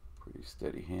 Pretty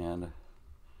steady hand.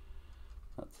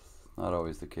 That's not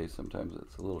always the case. Sometimes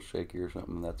it's a little shaky or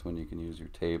something. That's when you can use your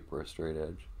tape or a straight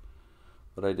edge.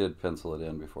 But I did pencil it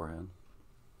in beforehand.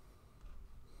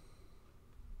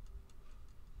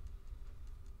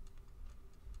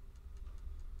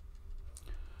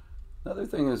 Another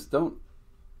thing is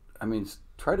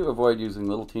try to avoid using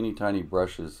little teeny tiny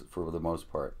brushes for the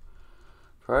most part.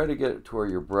 Try to get it to where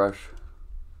your brush,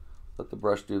 let the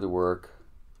brush do the work,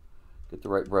 get the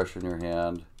right brush in your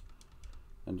hand,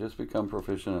 and just become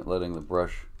proficient at letting the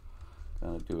brush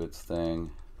kind of do its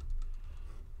thing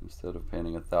instead of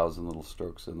painting 1,000 little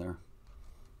strokes in there.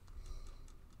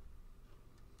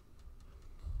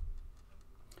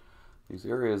 These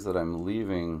areas that I'm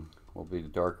leaving will be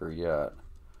darker yet,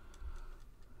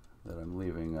 that I'm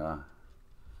leaving without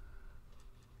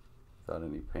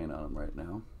any paint on them right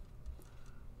now.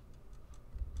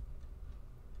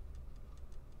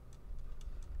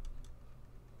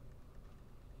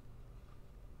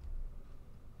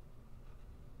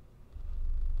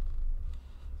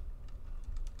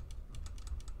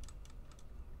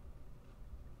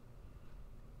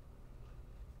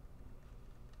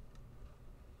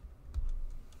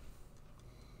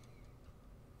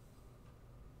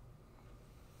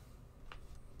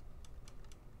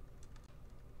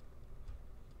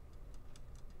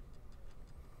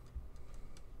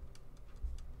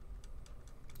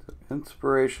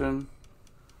 Inspiration,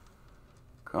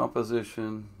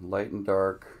 composition, light and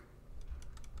dark,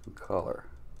 and color.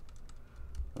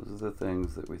 Those are the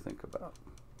things that we think about.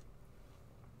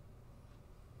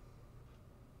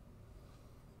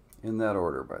 In that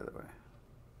order, by the way.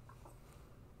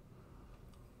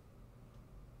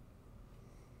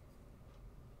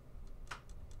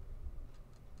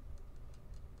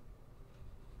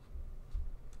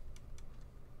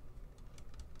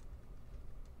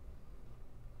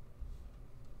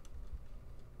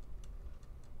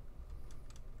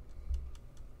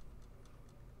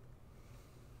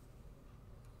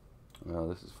 Well,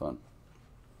 this is fun.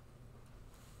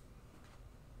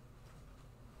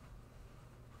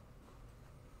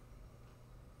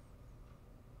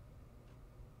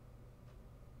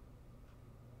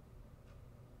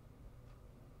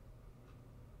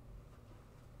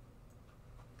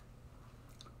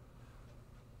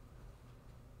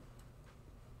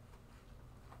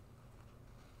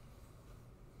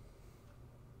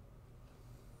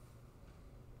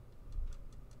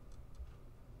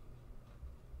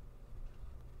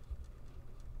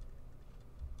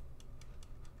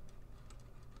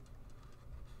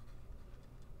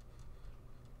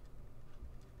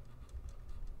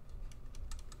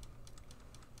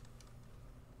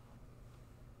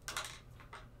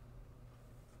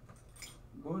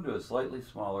 Going to a slightly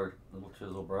smaller little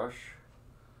chisel brush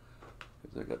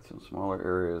because I got some smaller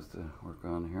areas to work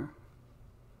on here.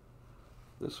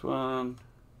 This one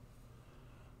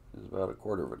is about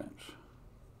 1/4 of an inch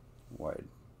wide.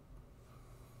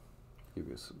 Give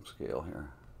you some scale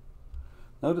here.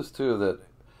 Notice too that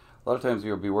a lot of times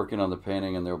you'll be working on the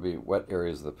painting and there will be wet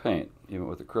areas of the paint, even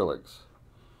with acrylics.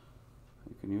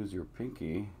 You can use your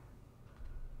pinky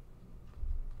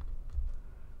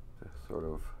to sort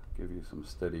of give you some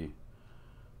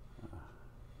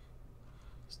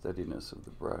steadiness of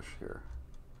the brush here.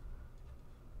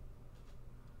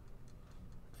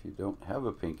 If you don't have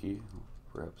a pinky,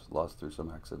 perhaps lost through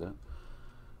some accident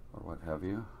or what have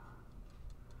you,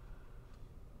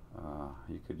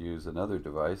 you could use another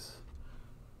device,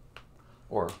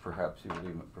 or perhaps you would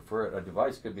even prefer it. A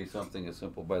device could be something as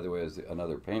simple, by the way, as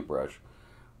another paintbrush,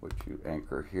 which you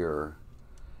anchor here,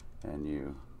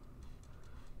 and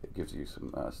it gives you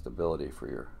some stability for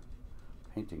your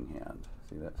painting hand.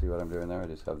 See that? See what I'm doing there? I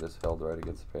just have this held right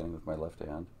against the painting with my left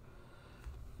hand.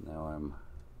 Now I'm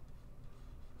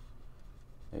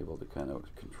able to kind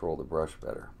of control the brush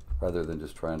better, rather than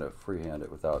just trying to freehand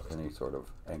it without any sort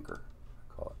of anchor,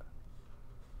 I call it.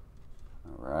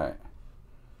 All right.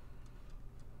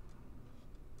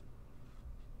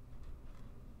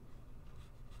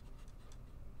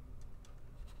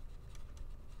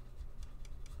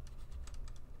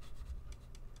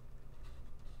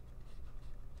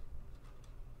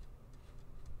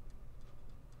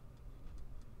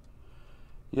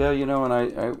 Yeah, you know, and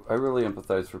I really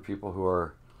empathize for people who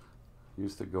are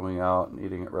used to going out and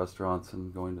eating at restaurants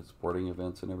and going to sporting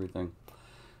events and everything.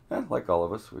 Like all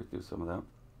of us, we do some of that.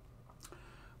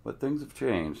 But things have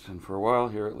changed, and for a while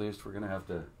here at least, we're going to have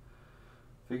to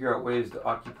figure out ways to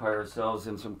occupy ourselves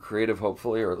in some creative,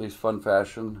 hopefully, or at least fun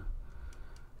fashion.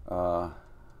 And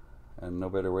no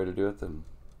better way to do it than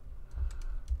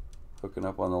hooking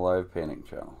up on the live painting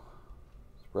channel.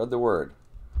 Spread the word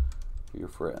to your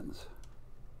friends.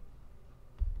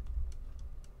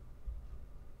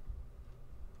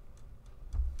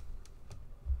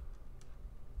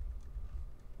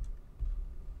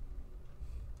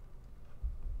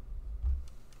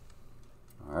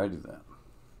 Alrighty then.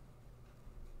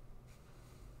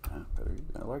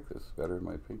 I like this better than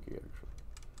my pinky, actually.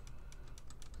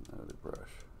 Another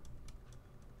brush.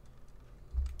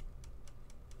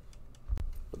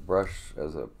 The brush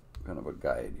as a kind of a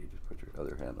guide. You just put your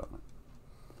other hand on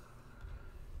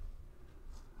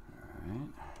right.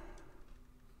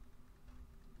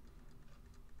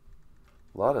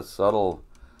 A lot of subtle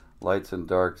lights and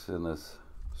darks in this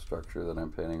structure that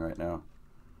I'm painting right now.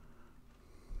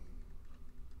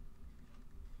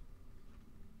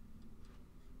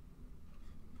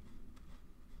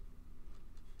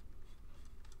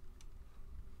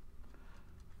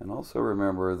 And also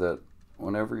remember that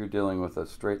whenever you're dealing with a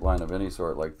straight line of any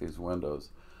sort, like these windows,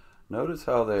 notice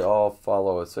how they all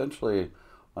follow essentially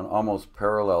an almost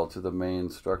parallel to the main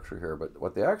structure here. But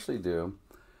what they actually do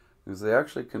is they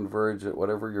actually converge at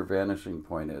whatever your vanishing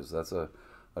point is. That's a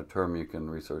term you can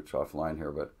research offline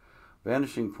here. But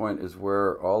vanishing point is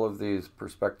where all of these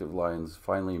perspective lines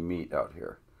finally meet out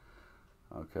here.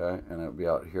 Okay, and it'll be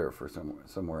out here for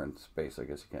somewhere in space. I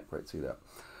guess you can't quite see that.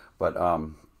 But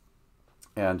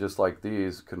and just like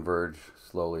these converge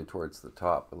slowly towards the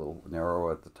top, a little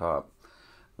narrower at the top.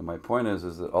 And my point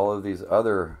is that all of these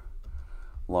other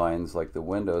lines, like the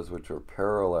windows, which are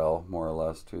parallel more or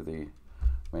less to the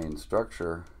main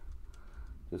structure,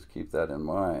 just keep that in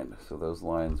mind. So those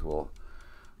lines will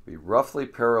be roughly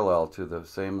parallel to the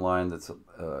same line that's,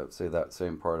 say, that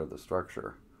same part of the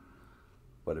structure.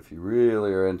 But if you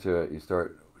really are into it, you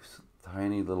start a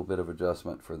tiny little bit of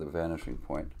adjustment for the vanishing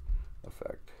point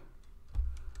effect.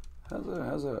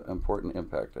 Has an important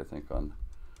impact, I think, on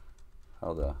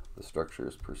how the structure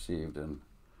is perceived in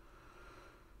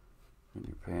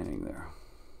your painting there.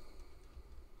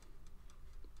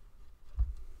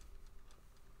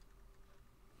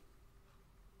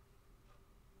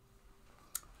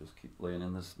 Just keep laying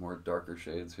in this more darker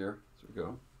shades here as we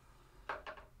go.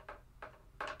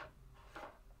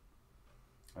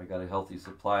 I got a healthy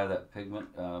supply of that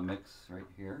pigment mix right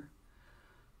here,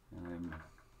 and I'm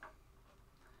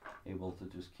able to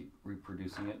just keep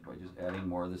reproducing it by just adding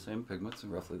more of the same pigments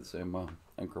in roughly the same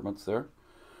increments there.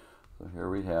 So here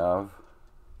we have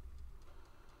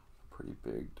a pretty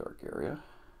big dark area.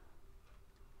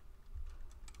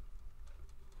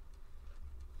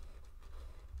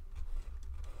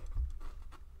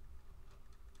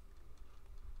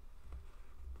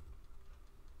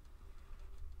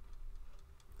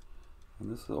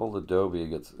 And this old adobe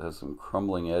has some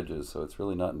crumbling edges, so it's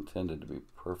really not intended to be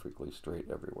perfectly straight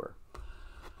everywhere.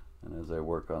 And as I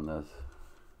work on this,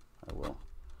 I will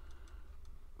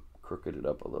crooked it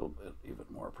up a little bit, even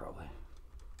more probably.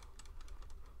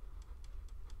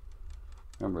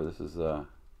 Remember, this is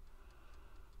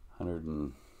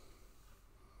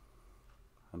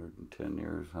 110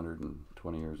 years,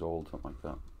 120 years old, something like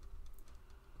that.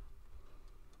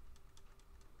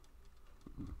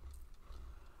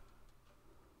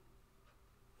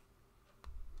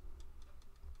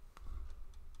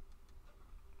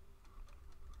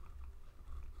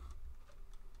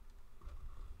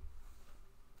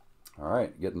 All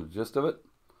right, getting the gist of it?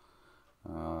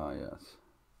 Yes.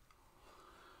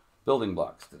 Building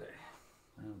blocks today.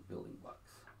 Building blocks.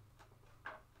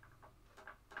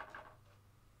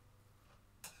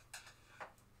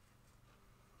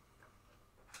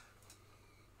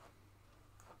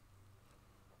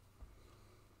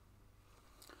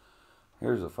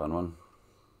 Here's a fun one.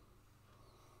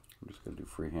 I'm just going to do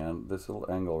freehand. This little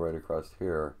angle right across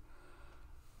here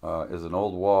is an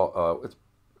old wall.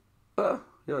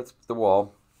 Yeah, it's the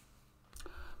wall,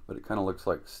 but it kind of looks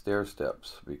like stair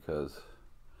steps because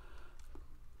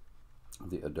of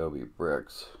the adobe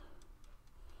bricks,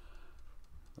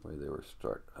 the way they were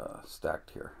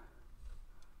stacked here.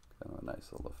 Kind of a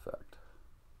nice little effect.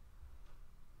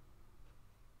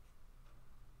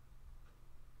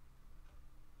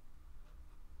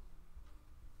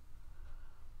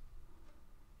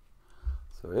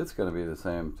 So it's going to be the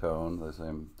same tone, the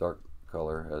same dark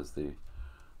color as the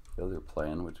other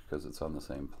plane, which because it's on the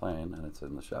same plane and it's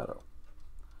in the shadow.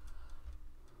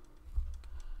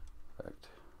 Perfect.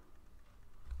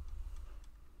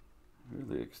 It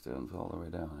really extends all the way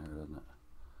down here, doesn't it?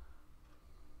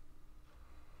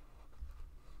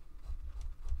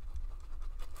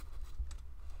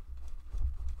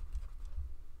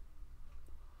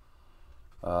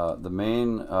 The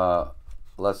main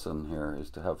lesson here is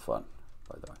to have fun,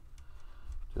 by the way.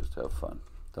 Just have fun.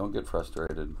 Don't get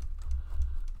frustrated.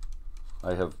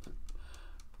 I have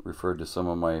referred to some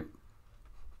of my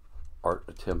art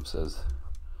attempts as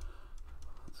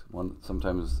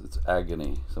sometimes it's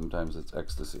agony, sometimes it's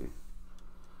ecstasy.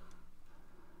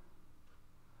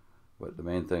 But the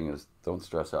main thing is don't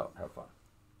stress out, have fun.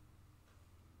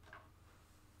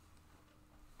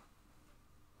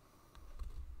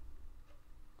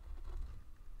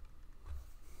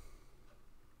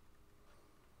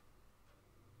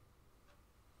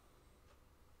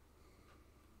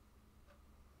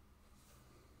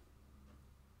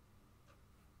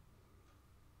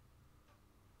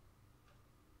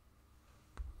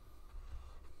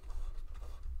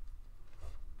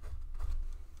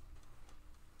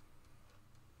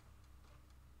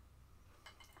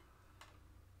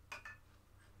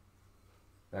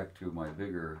 back to my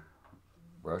bigger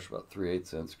brush, about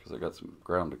 3/8 inch, because I got some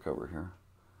ground to cover here.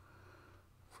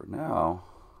 For now,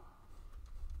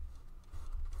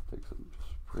 take some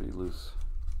just pretty loose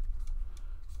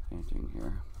painting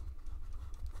here.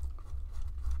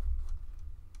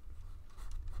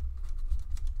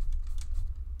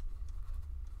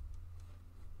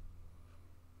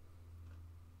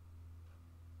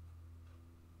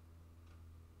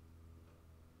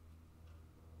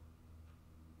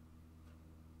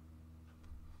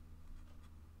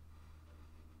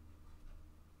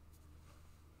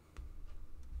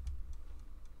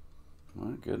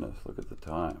 My goodness, look at the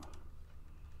time.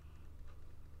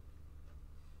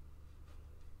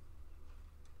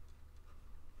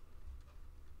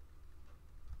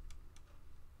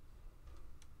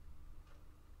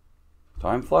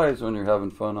 Time flies when you're having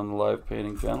fun on the live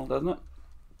painting channel, doesn't it?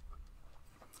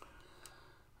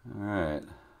 Alright.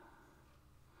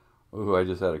 Ooh, I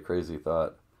just had a crazy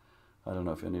thought. I don't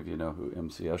know if any of you know who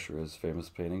M.C. Escher is, famous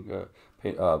painting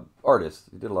artist.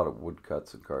 He did a lot of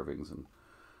woodcuts and carvings and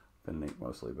pen and ink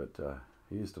mostly, but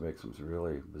he used to make some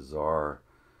really bizarre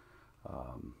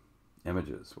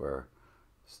images where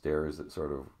stairs that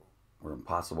sort of were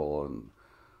impossible and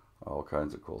all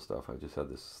kinds of cool stuff. I just had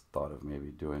this thought of maybe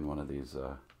doing one of these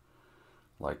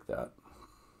like that.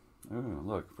 Oh,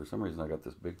 look, for some reason I got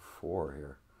this big 4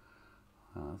 here.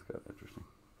 That's kind of interesting.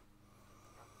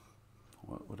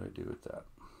 What would I do with that?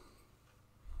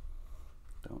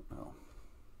 Don't know.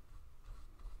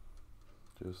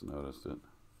 Just noticed it.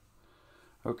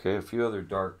 Okay, a few other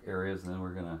dark areas, and then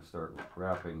we're going to start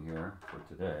wrapping here for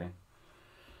today.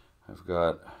 I've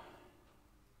got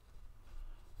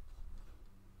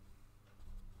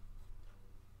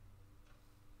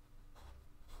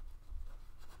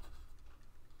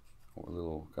a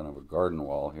little kind of a garden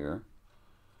wall here,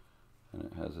 and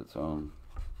it has its own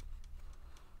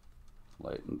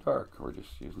light and dark. We're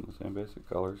just using the same basic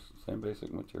colors, same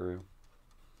basic material.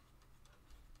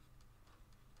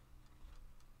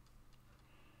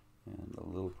 And a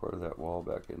little part of that wall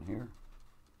back in here.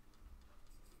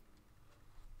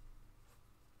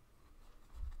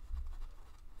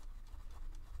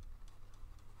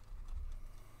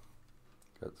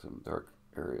 Got some dark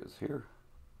areas here.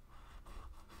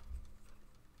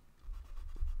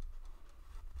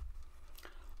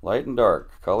 Light and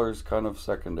dark. Color's kind of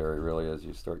secondary really as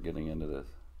you start getting into this.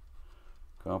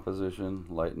 Composition,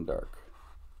 light and dark.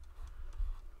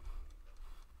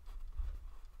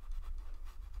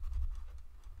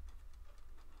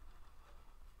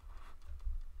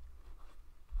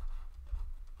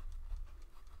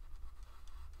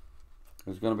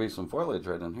 There's going to be some foliage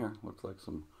right in here. Looks like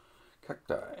some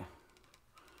cacti. At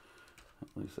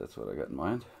least that's what I got in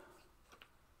mind.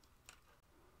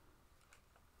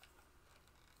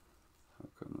 How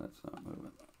come that's not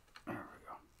moving? There we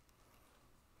go.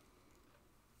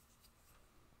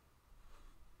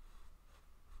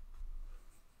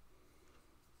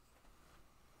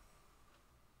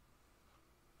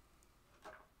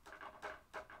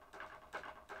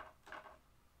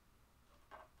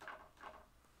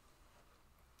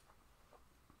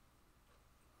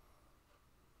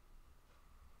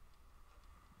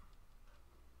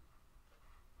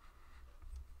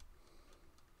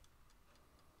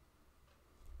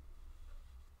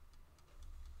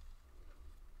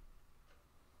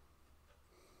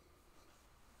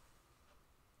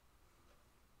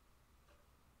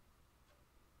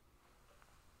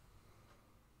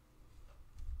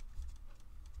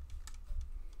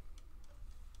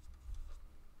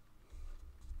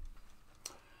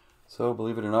 So,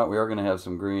 believe it or not, we are going to have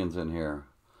some greens in here.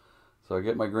 So I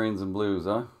get my greens and blues,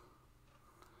 huh?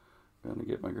 Going to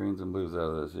get my greens and blues out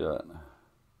of this yet.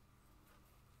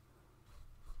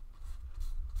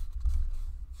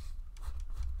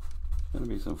 Going to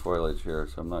be some foliage here,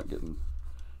 so I'm not getting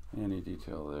any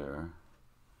detail there.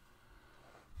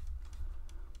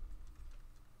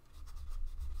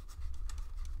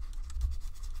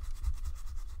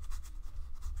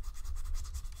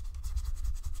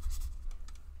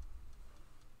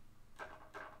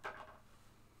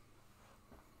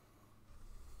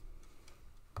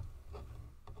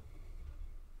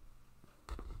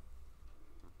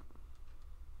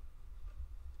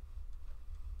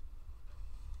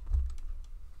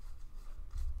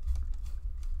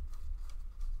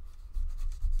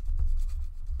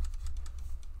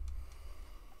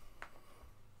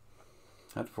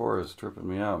 That 4 is tripping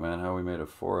me out, man. How we made a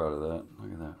 4 out of that.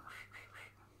 Look at that.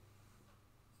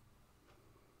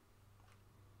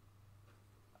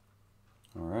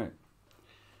 Alright.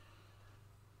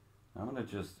 I'm going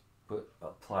to just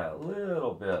apply a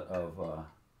little bit of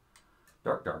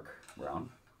dark brown.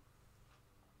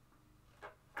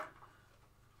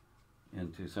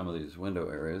 into some of these window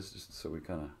areas just so we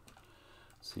kind of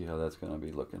see how that's going to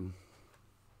be looking.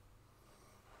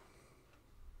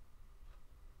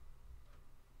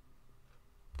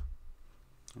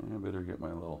 I better get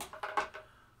my little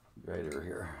guider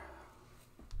here.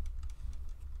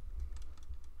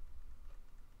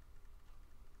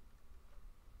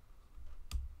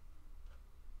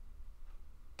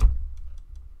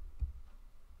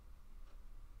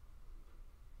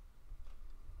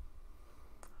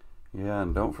 Yeah,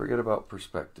 and don't forget about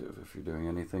perspective if you're doing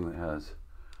anything that has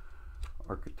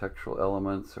architectural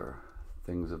elements or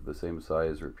things of the same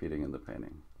size repeating in the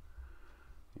painting.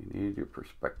 You need your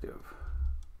perspective.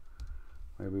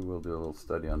 Maybe we'll do a little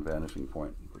study on vanishing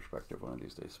point and perspective one of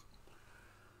these days,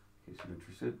 in case you're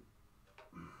interested.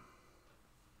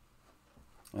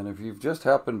 And if you've just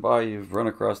happened by, you've run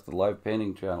across the live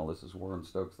painting channel. This is Warren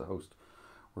Stokes, the host.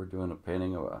 We're doing a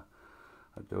painting of a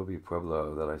Adobe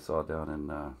Pueblo that I saw down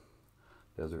in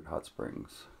Desert Hot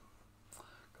Springs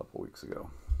a couple weeks ago.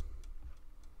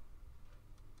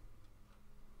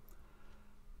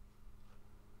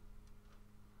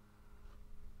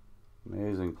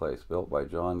 Amazing place, built by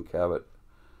John Cabot.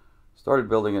 Started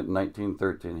building it in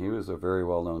 1913. He was a very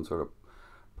well-known sort of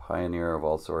pioneer of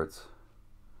all sorts.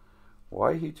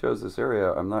 Why he chose this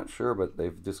area, I'm not sure, but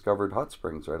they've discovered hot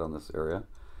springs right on this area.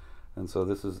 And so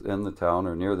this is in the town,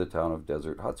 or near the town of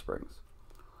Desert Hot Springs.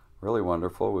 Really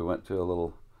wonderful. We went to a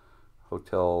little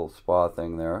hotel spa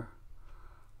thing there.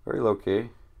 Very low-key.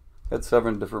 Had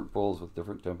 7 different pools with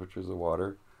different temperatures of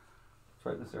water. It's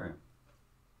right in this area.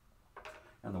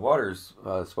 And the water's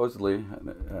supposedly,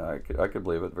 I could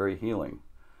believe it, very healing.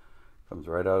 Comes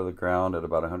right out of the ground at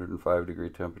about 105-degree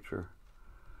temperature.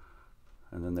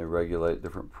 And then they regulate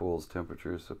different pools'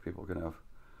 temperatures so people can have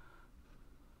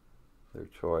their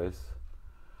choice.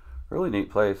 Really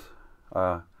neat place.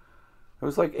 It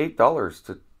was like $8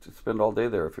 to spend all day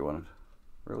there if you wanted.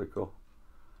 Really cool.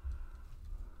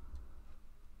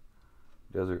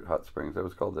 Desert Hot Springs. That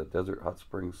was called the Desert Hot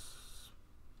Springs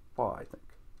Spa, I think.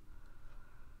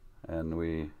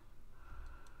 And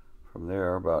from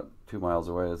there, about 2 miles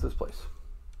away is this place.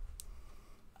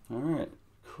 All right,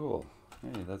 cool.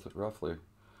 Hey, that's roughly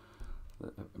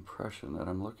the impression that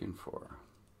I'm looking for.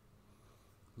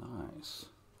 Nice.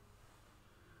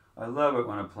 I love it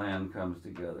when a plan comes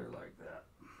together like that.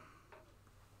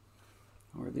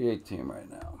 We're the A team right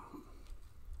now.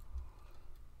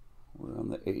 We're on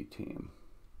the A team.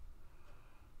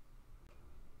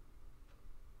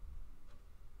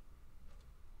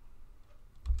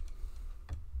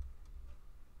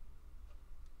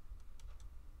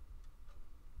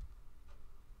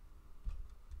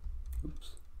 Oops.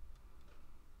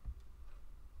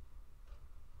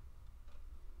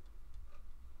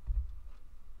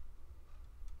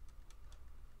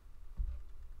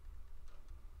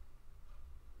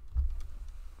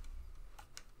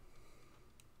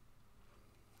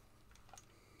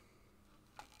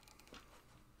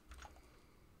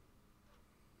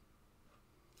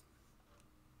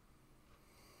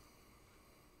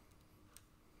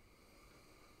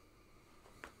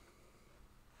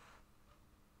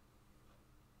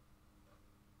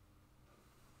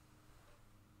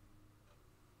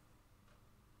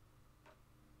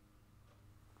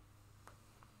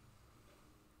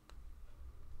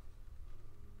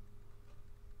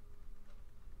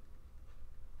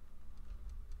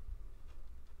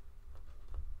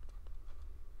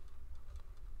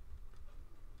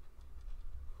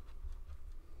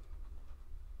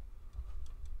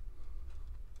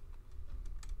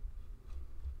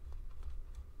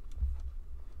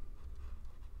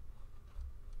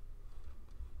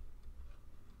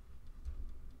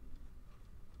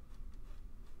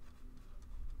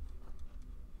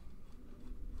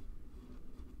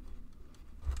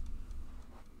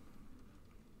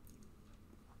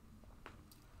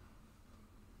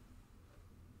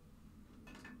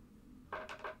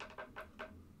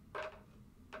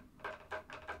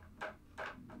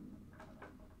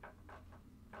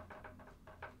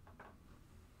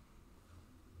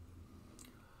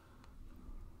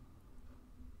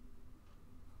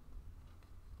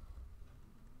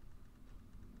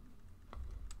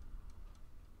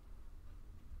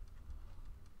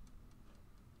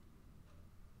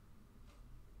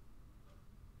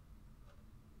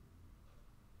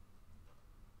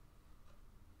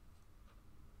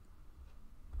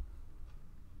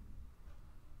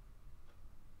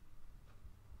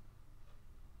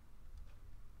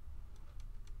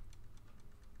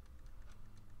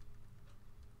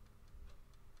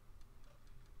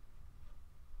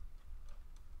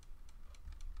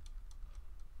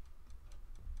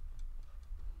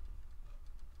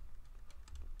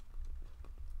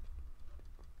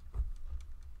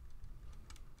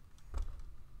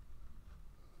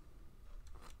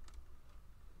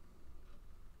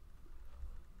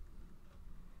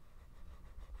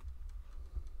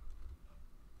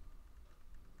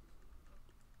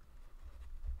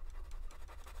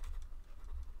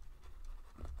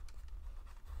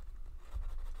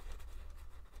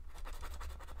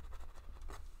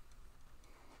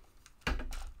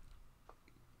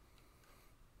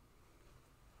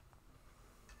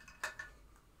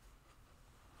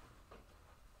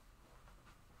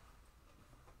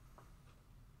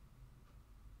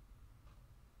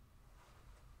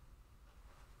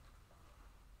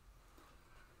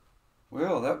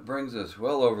 Well, that brings us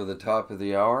well over the top of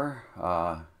the hour.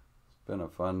 It's been a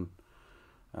fun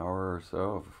hour or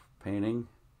so of painting,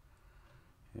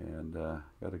 and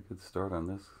got a good start on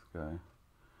this guy.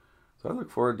 So I look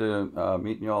forward to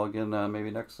meeting you all again maybe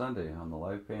next Sunday on the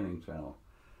Live Painting channel.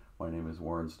 My name is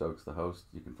Warren Stokes, the host.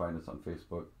 You can find us on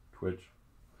Facebook, Twitch,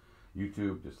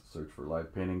 YouTube. Just search for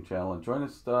Live Painting channel, and join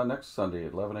us next Sunday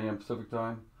at 11 a.m. Pacific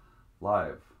Time,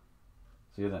 live.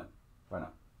 See you then. Bye now.